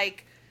have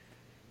like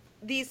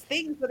these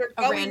things that are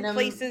A going random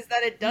places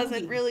that it doesn't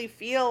movie. really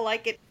feel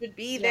like it should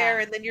be Yeah. there,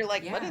 and then you're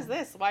like, what Yeah. is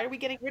this? Why are we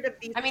getting rid of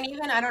these? I mean,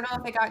 even I don't know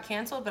if it got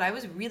canceled, but I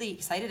was really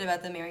excited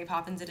about the Mary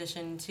Poppins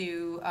edition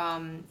to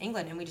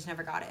England, and we just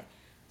never got it.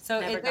 So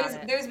Never got there's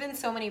it. there's been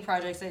so many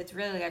projects that it's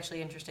really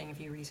actually interesting if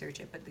you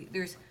research it. But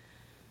there's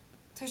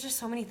just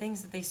so many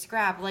things that they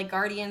scrap, like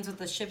Guardians with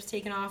the ships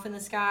taken off in the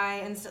sky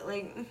and so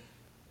like,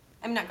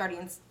 I'm not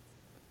Guardians,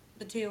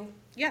 the two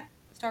Yeah.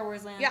 Star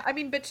Wars Land. Yeah, I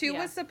mean, Batu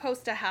Yeah. was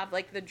supposed to have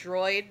like the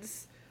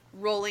droids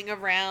rolling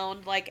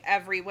around like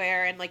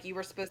everywhere, and like you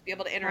were supposed to be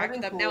able to interact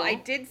with That'd them. be Now, I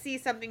cool. did see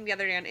something the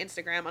other day on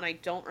Instagram, and I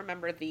don't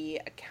remember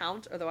the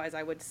account. Otherwise,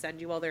 I would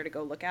send you all there to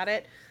go look at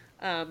it.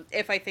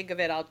 If I think of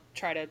it, I'll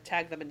try to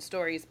tag them in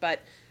stories.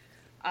 But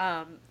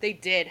they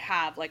did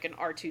have like an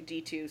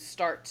R2D2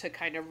 start to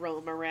kind of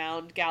roam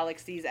around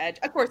Galaxy's Edge,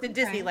 of course, in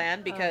Okay.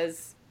 Disneyland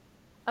because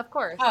Of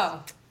course.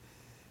 Oh,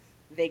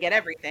 they get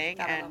everything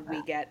Gotta and love we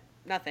that. get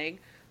nothing.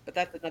 But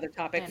that's another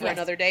topic I for know.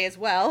 another day as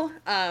well.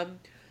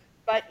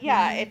 But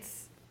yeah, Mhm.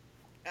 it's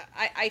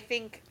I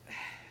think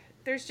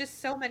there's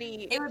just so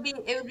many. it would be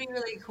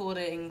really cool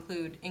to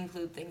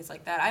include things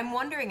like that. I'm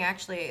wondering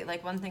actually,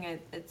 like one thing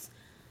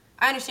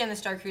I understand the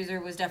Star Cruiser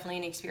was definitely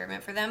an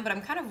experiment for them, but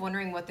I'm kind of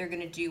wondering what they're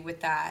going to do with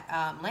that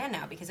land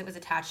now because it was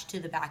attached to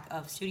the back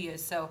of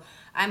studios. So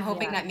I'm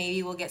hoping Yeah. that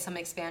maybe we'll get some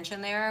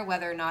expansion there,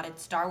 whether or not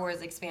it's Star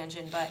Wars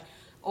expansion,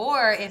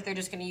 or if they're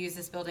just going to use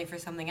this building for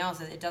something else.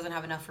 It doesn't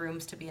have enough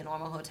rooms to be a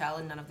normal hotel,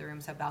 and none of the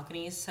rooms have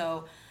balconies.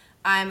 So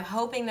I'm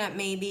hoping that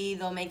maybe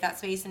they'll make that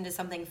space into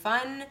something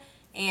fun,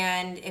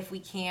 and if we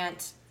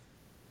can't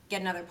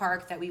get another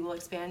park, that we will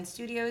expand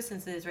studios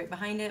since it is right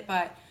behind it.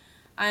 But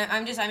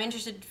I'm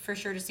interested for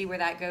sure to see where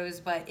that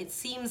goes. But it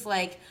seems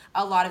like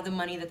a lot of the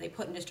money that they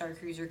put into Star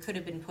Cruiser could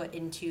have been put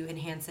into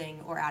enhancing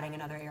or adding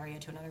another area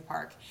to another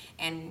park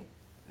and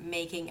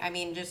making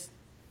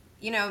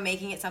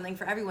making it something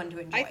for everyone to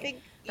enjoy. I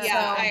think That's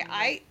yeah,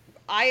 all.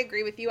 I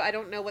agree with you. I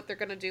don't know what they're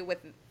gonna do with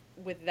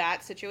with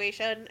that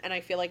situation, and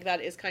I feel like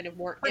that is kind of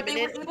more But they were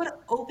imminent. able to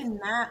open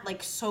that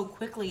like so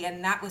quickly,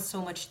 and that was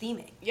so much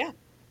theming. Yeah.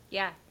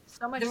 Yeah,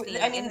 so much I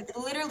theming, mean, and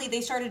literally, they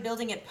started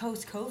building it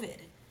post COVID.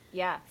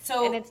 yeah, and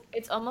So,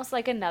 it's almost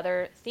like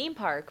another theme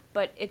park,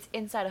 but it's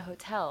inside a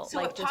hotel. so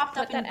Like, it just popped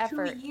up put that in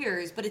two effort.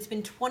 years, but it's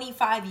been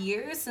 25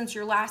 years since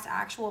your last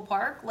actual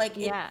park. Like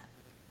it, Yeah.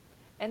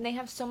 And they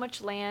have so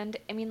much land.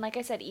 I mean, like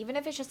I said, even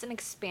if it's just an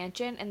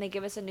expansion and they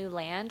give us a new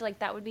land, like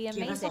that would be give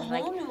us a amazing.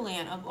 whole Like, new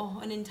land,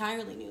 an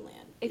entirely new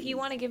land, if you please.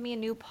 want to give me a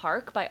new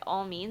park, by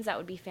all means, that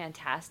would be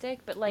fantastic.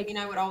 But I like, mean,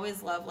 I would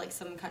always love like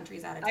some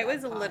countries added to I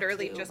was Epcot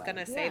literally too, just but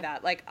gonna say yeah,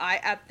 that. Like, I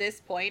at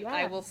this point,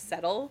 I yeah, will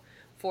settle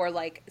for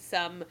like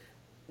some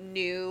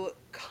new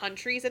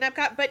countries in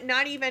Epcot, but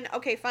not even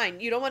okay. Fine,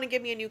 you don't want to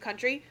give me a new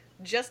country.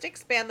 Just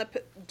expand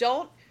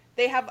don't.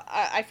 They have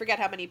I forget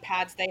how many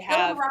pads they build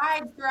have.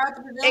 rides throughout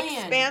the pavilion.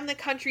 Expand the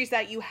countries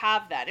that you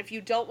have then. If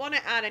you don't want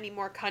to add any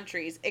more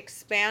countries,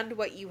 expand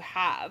what you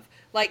have.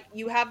 Like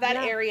you have that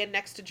yeah, area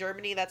next to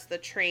Germany that's the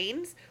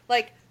trains.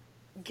 Like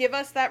give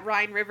us that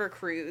Rhine River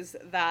cruise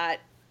that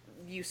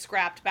you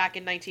scrapped back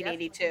in yep,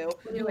 1982.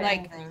 do Do it.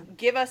 Like anything.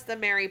 give us the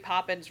Mary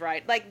Poppins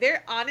ride. Like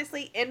there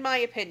honestly in my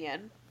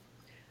opinion,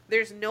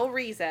 there's no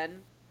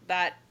reason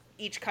that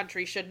each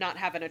country should not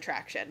have an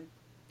attraction.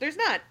 There's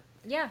not.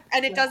 Yeah,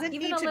 And it Yeah. doesn't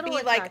even need a to little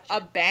be like a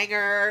attraction.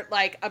 banger,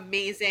 like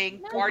amazing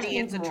It No, just needs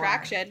Guardians more.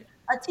 attraction.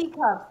 A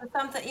teacup, or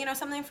something,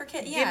 something for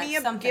kids. Give Yeah, me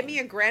something.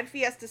 a Grand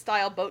Fiesta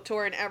style boat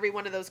tour in every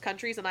one of those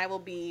countries and I will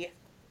be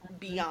Mhm.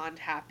 beyond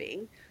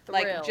happy.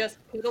 Like thrilled. just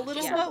put a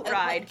little Just Yeah, boat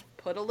ride, like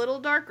put a little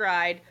dark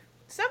ride,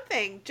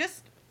 something.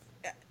 Just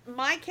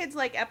my kids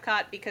like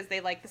Epcot because they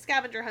like the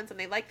scavenger hunts and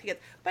they like the kids.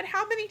 But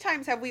how many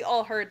times have we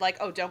all heard like,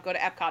 "Oh, don't go to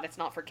Epcot. It's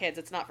not for kids.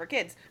 It's not for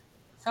kids."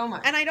 so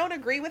much. And I don't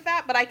agree with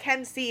that, but I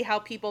can see how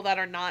people that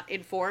are not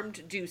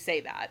informed do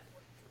say that.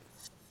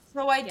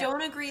 So I yeah,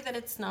 don't agree that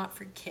it's not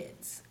for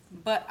kids,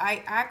 but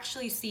I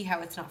actually see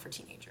how it's not for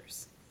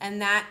teenagers.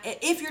 And that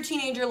if your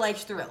teenager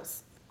likes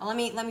thrills, let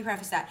me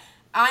preface that.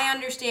 I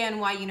understand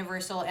why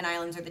Universal and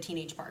Islands are the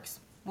teenage parks.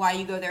 Why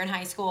you go there in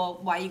high school,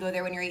 why you go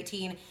there when you're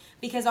 18,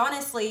 because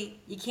honestly,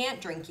 you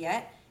can't drink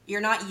yet. You're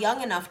not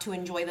young enough to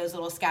enjoy those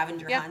little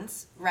scavenger Yeah.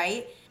 hunts,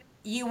 right?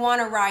 You want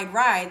to ride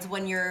rides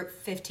when you're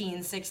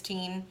 15,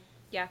 16,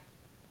 yeah,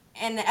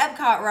 and the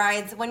Epcot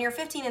rides, when you're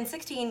 15 and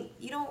 16,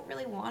 you don't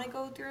really want to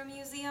go through a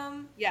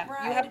museum Yeah,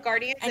 you have ride,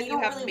 Guardians and and you you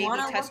don't have really maybe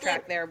want to Test look at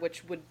Track there,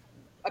 which would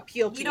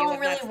appeal to you you, don't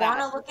and really that's want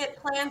to that. look at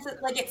plants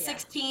like at yeah.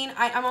 16.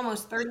 I'm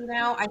almost 30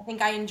 now. I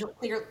think I enjoy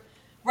clear.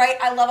 Right,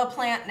 I love a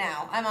plant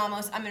now. I'm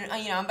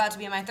about to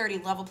be in my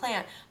 30s, love a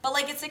plant. But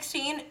like at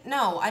 16,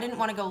 no, I didn't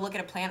want to go look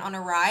at a plant on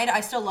a ride. I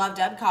still loved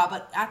Epcot,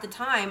 but at the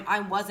time, I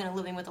wasn't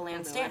living with a Oh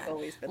land no, stand. I've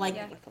always been Like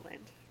living Yeah. with the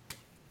land.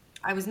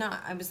 I was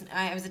not. I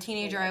was a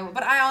teenager.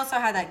 But I also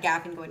had that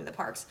gap in going to the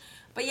parks.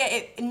 But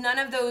yeah, none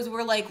of those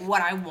were like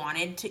what I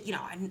wanted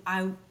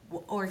to.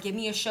 Or give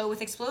me a show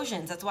with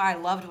explosions. That's why I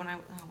loved when I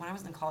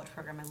was in the college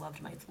program. I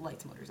loved my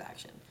lights, motors,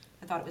 action.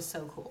 I thought it was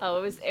so cool.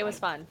 Oh, it was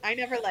fun. I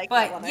never liked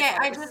that But one. I yeah,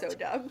 thought I it was so just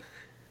dumb.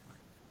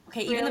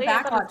 okay. Even the Really,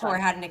 I thought it was backlot tour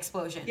fun. had an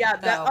explosion Yeah,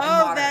 though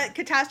and water. the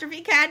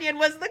Catastrophe Canyon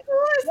was the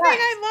coolest thing. Yes.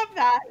 I love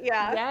that.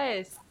 Yeah.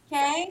 Yes.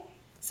 Okay.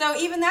 So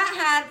even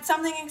that had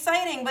something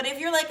exciting. But if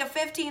you're like a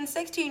 15,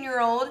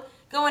 16-year-old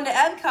going to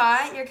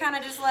Epcot, you're kind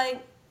of just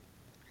like,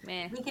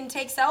 Meh. we can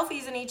take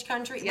selfies in each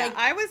country. Yeah, Like,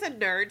 I was a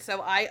nerd,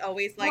 so I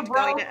always we're liked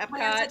going to broke.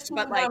 When you're Epcot, 16,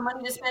 but you don't have like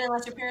money to spend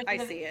unless your parents I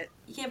give see it. it.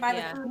 You can't buy the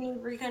Yeah. food in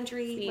every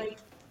country. See, Like,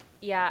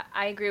 yeah,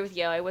 I agree with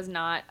you. I was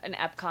not an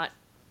Epcot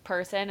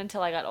person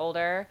until I got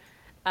older.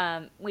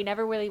 We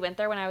never really went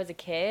there when I was a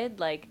kid.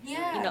 Like,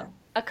 yeah.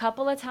 a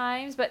couple of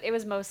times, but it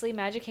was mostly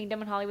Magic Kingdom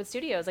and Hollywood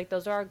Studios. Like,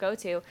 those are our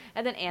go-to.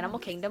 And then Animal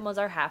Kingdom was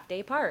our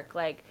half-day park.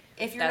 Like,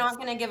 If you're that's not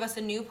going to give us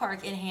a new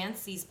park,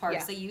 enhance these parks.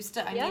 Yeah. They used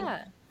to, I mean,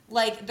 yeah,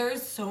 like,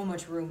 there's so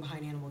much room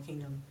behind Animal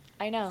Kingdom.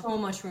 I know. So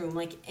much room.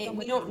 Like, we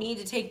much don't need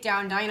to take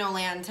down Dino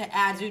Land to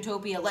add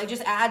Zootopia. Like,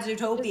 just add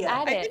Zootopia. Just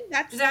add I it. think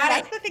that's Just add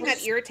that's it. the thing that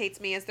Just-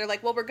 irritates me is they're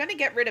like, well, we're gonna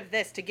get rid of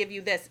this to give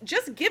you this.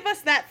 Just give us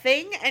that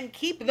thing and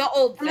keep the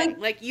old I mean- thing.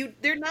 Like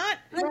they're not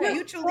Like,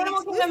 mutually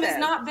Animal Kingdom is exclusive.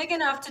 not big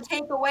enough to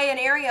take away an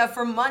area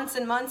for months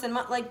and months and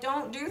months. Like,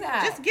 don't do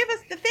that. Just give us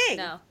the thing.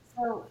 No.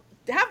 So,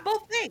 Have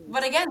both things.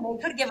 but again,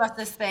 they could give us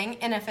this thing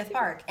in a fifth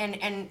park, and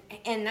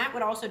that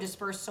would also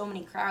disperse so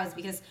many crowds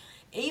because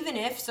even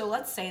if so,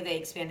 let's say they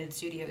expanded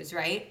studios,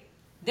 right?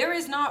 There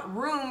is not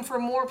room for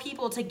more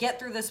people to get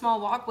through the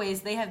small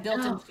walkways they have built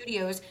in No.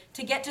 studios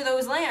to get to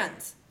those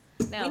lands.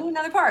 We need No.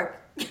 another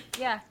park.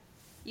 Yeah.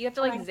 You have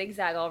to, like, Fine.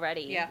 zigzag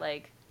already. Yeah.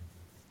 Like,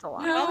 it's a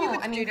lot. No, Hollywood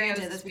I mean, Studios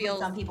granted, that's because feels-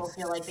 some people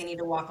feel like they need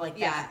to walk like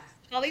Yeah. that.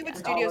 Hollywood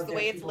with all Studios, of the their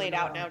way it's people laid in a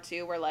out row. now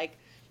too, where like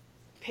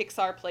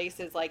Pixar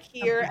Place is like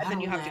here, and then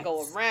you have to go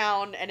bottlenecks.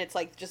 around, and it's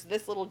like just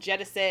this little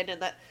jettison,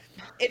 and that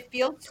it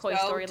feels Toy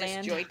so Story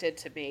Land. disjointed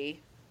to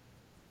me.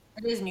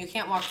 It is, and you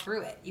can't walk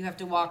through it. You have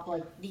to walk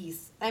like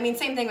these. I mean,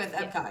 same thing with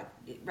Epcot.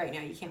 Right now,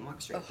 you can't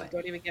walk straight. Ugh, But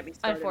don't even get me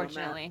started.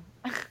 Unfortunately.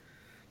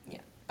 yeah,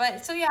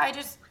 but so yeah,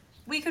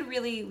 we could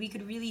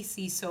really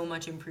see so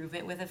much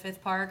improvement with a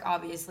fifth park.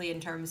 Obviously, in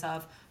terms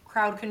of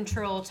crowd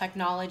control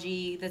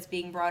technology that's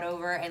being brought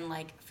over and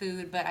like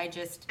food, but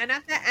And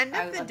at the end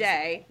I of would the love to see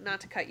day, not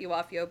to cut you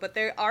off, Yo, but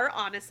they are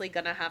honestly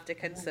going to have to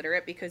consider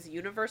it because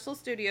Universal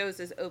Studios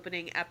is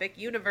opening Epic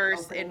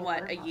Universe in opening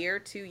what, over. a year,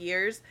 2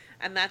 years?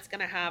 And that's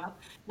going to have,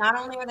 Not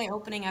only are they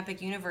opening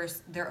Epic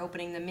Universe, they're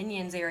opening the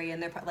Minions area,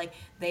 and like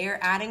they are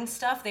adding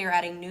stuff. They are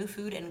adding new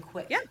food and yeah.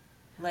 quick.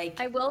 Like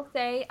I will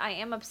say I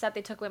am upset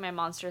they took away my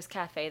Monsters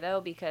Cafe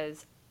though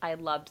because I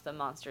loved the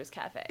Monsters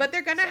Cafe. But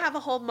they're going to So, have a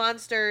whole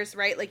monsters,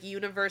 right? Like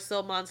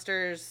Universal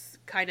monsters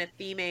kind of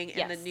theming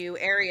in the yes. new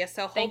area.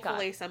 So Thank God.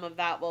 hopefully some of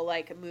that will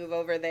like move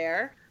over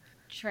there.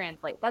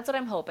 Translate. That's what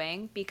I'm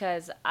hoping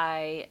because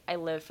I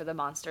live for the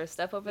monster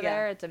stuff over Yeah.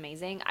 there. It's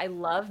amazing. I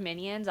love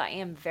Minions. I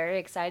am very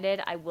excited.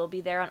 I will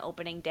be there on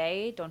opening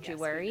day. Don't you Yes,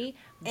 we know. worry.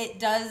 it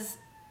does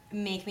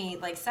make me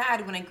like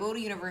sad when I go to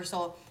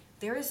Universal.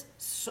 There is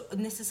so,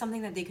 and this is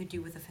something that they could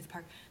do with the fifth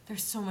park.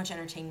 There's so much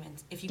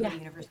entertainment if you go Yeah. to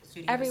Universal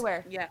Studios.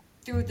 Everywhere. Yeah.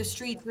 Through the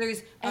streets,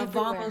 there's a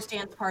Everywhere. Vamos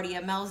dance party,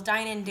 a Mel's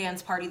Dine-In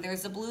dance party.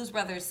 There's the Blues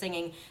Brothers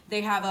singing.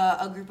 They have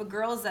a group of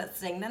girls that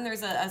sing. Then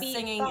there's a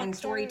singing and Beatboxers.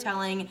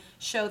 storytelling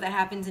show that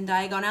happens in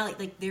Diagon Alley.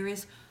 Like there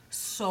is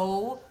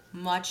so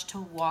much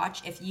to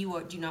watch if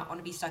you do not want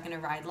to be stuck in a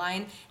ride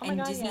line. Oh my And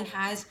God, Disney yeah.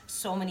 has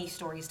so many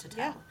stories to tell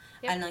Yeah.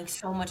 Yep. and like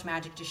so much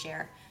magic to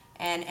share.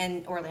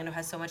 And Orlando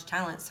has so much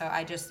talent. So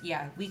I just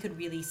we could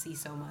really see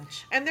so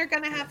much. And they're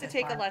going to in the have to fifth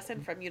take a park.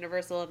 lesson from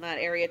Universal in that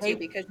area too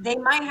because They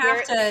might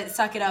have they're- to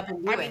suck it up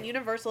and do I it. mean,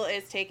 Universal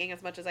is taking,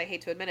 as much as I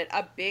hate to admit it,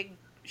 a big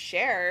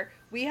share.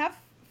 We have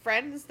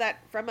friends that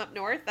from up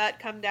north that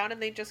come down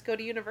and they just go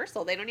to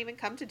Universal. They don't even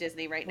come to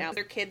Disney right now.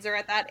 Their kids are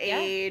at that Yeah.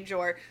 age,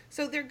 or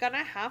so they're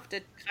gonna have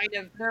to kind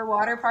of. Their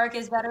water park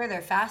is better.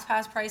 Their fast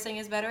pass pricing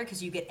is better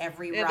because you get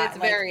every ride. It's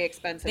very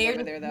expensive they're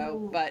over there though,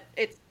 just- but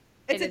it's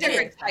It a is different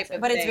very type expensive.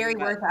 of but thing. it's very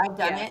worth it. I've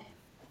done yeah. it.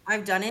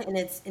 I've done it, and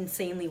it's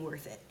insanely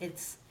worth it.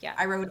 Yeah.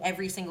 I rode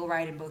every single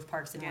ride in both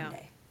parks in Yeah. one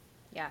day.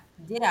 Yeah.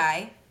 Did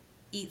I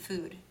eat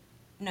food?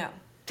 No.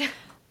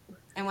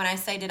 And when I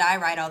say did I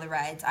ride all the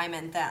rides, I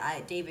meant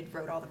that David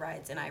rode all the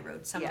rides and I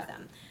rode some Yeah. of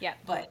them. Yeah.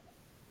 But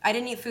I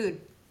didn't eat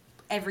food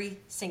every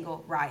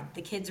single ride.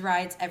 The kids'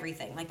 rides,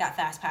 everything. Like that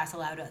fast pass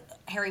allowed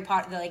Harry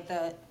Potter,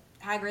 the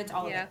Hagrid's,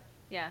 all Yeah. of it.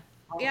 Yeah.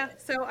 All of Yeah.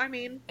 it. So I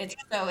mean, It's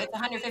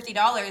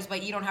 $150,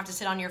 but you don't have to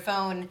sit on your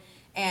phone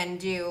and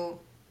do.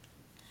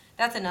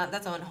 That's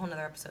a whole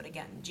nother episode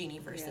again. Genie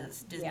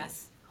versus Disney's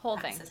Yeah. Whole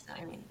thing. system.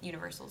 I mean,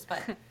 Universal's,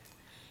 but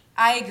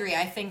I agree.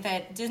 I think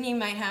that Disney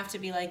might have to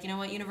be like, you know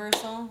what,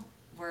 Universal,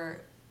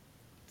 we're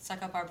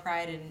suck up our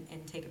pride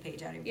and take a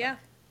page out of your Yeah.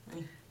 book.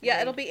 Like, yeah,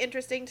 really. it'll be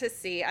interesting to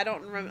see. I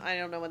don't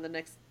know when the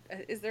next.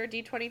 Is there a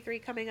D23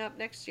 coming up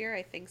next year?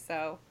 I think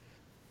so.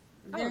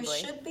 There Probably.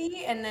 should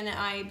be, and then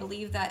I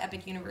believe that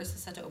Epic Universe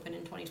is set to open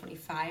in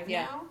 2025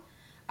 Yeah.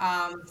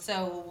 now.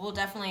 So we'll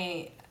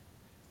definitely,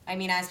 I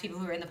mean, as people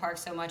who are in the park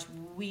so much,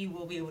 we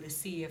will be able to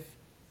see if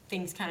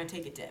things kind of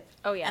take a dip.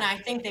 Oh, yeah. And I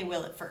think they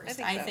will at first.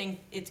 think so. think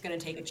it's going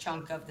to take a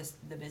chunk of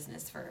the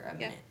business for a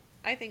Yeah. minute.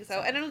 I think so.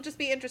 So- And it'll just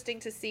be interesting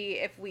to see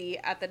if we,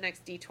 at the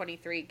next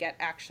D23, get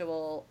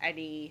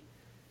any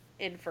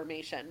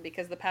information.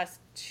 Because the past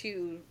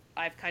two,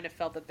 I've kind of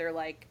felt that they're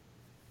like,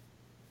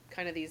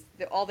 kind of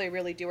all they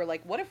really do are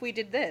like, what if we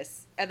did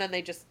this? And then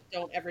they just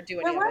don't ever do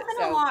any There of it. wasn't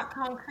So, a lot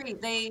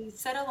concrete. They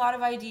said a lot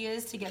of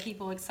ideas to get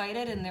people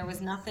excited, and there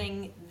was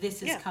nothing,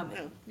 this is yeah, coming.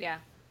 no. Yeah.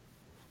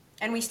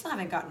 And we still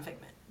haven't gotten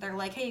Figment. They're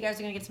like, hey, you guys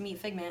are going to get to meet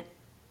Figment.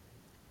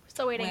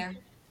 Still waiting. Where?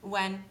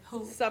 When?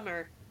 Who?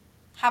 Summer.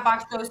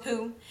 Hatbox Ghost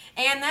who?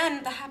 And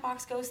then the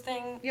Hatbox Ghost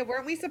thing. Yeah,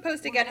 weren't we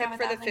supposed to We're get gonna him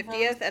for have the a thousand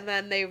 50th? And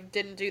then they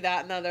didn't do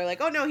that. And then they're like,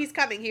 oh no, he's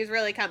coming. He's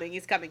really coming.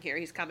 He's coming here.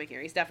 He's coming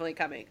here. He's definitely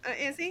coming.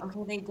 Is he?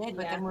 Okay, they did,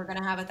 but Yeah. then we're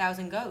gonna have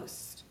 1,000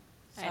 ghosts.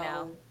 I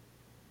know.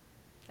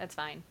 That's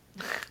fine.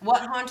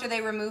 What haunt are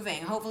they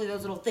removing? Hopefully,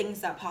 those little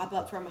things that pop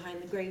up from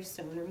behind the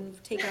gravestone.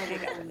 Take out Take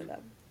one out of one of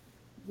them.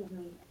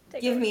 them.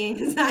 Give me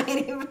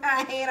anxiety, but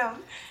I hate them.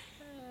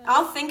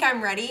 I'll think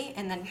I'm ready,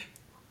 and then.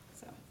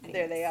 So.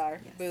 There they are.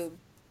 yes. Boom.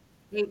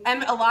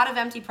 A lot of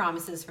empty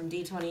promises from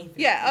D20.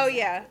 Yeah. Oh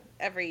yeah.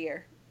 Every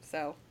year.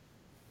 So.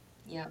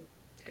 Yeah.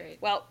 Great.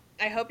 Well,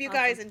 I hope you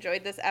guys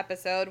enjoyed this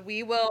episode.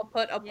 We will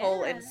put a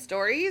poll in Yeah.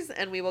 stories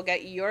and we will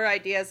get your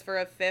ideas for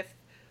a fifth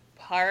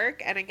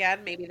park. And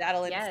again, maybe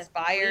that'll Yes,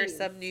 inspire please.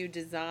 some new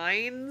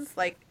designs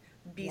like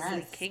Beasley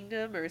Yes.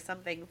 Kingdom or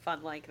something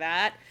fun like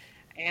that.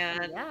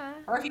 And Yeah.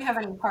 Or if you have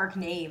any park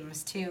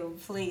names too,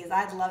 please.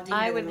 I'd love to hear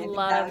I them. would think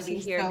love that would to be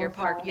hear so your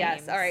park fun. yes,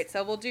 names. all right.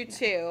 So we'll do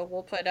two.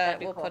 We'll put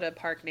That'd be put cool. a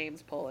park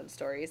names poll in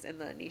stories in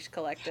the Niche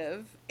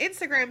Collective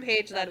Instagram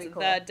page. That'd That's be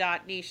cool.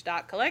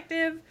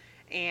 the.niche.collective,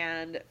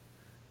 and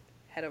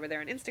head over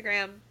there on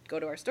Instagram. Go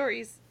to our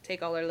stories.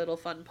 Take all our little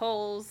fun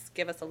polls.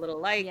 Give us a little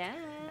like. Yeah.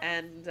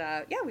 And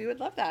yeah, we would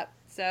love that.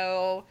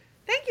 So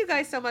thank you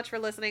guys so much for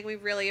listening. We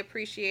really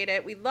appreciate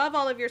it. We love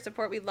all of your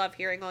support. We love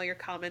hearing all your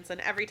comments. And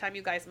every time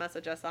you guys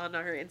message us on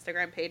our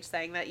Instagram page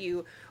saying that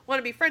you want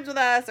to be friends with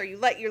us or you're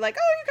like,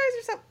 oh, you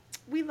guys are so,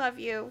 we love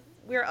you.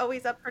 We're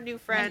always up for new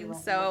friends.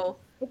 love So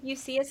if you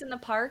see us in the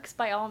parks,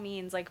 by all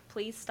means, like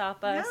please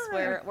stop us.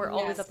 Yeah. We're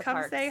always Yes. at the Come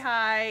parks. say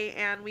hi,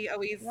 and we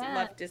always Yeah.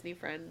 love Disney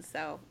Friends,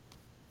 so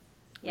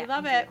we Yeah.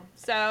 love We it. do.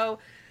 So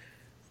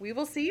we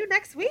will see you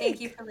next week.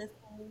 Thank you for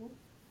listening.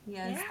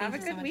 Yes. Yeah. Have Thank a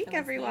you so good much week, for listening.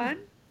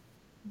 everyone.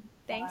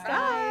 Thanks, Bye.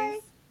 Bye.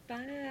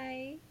 guys.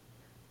 Bye.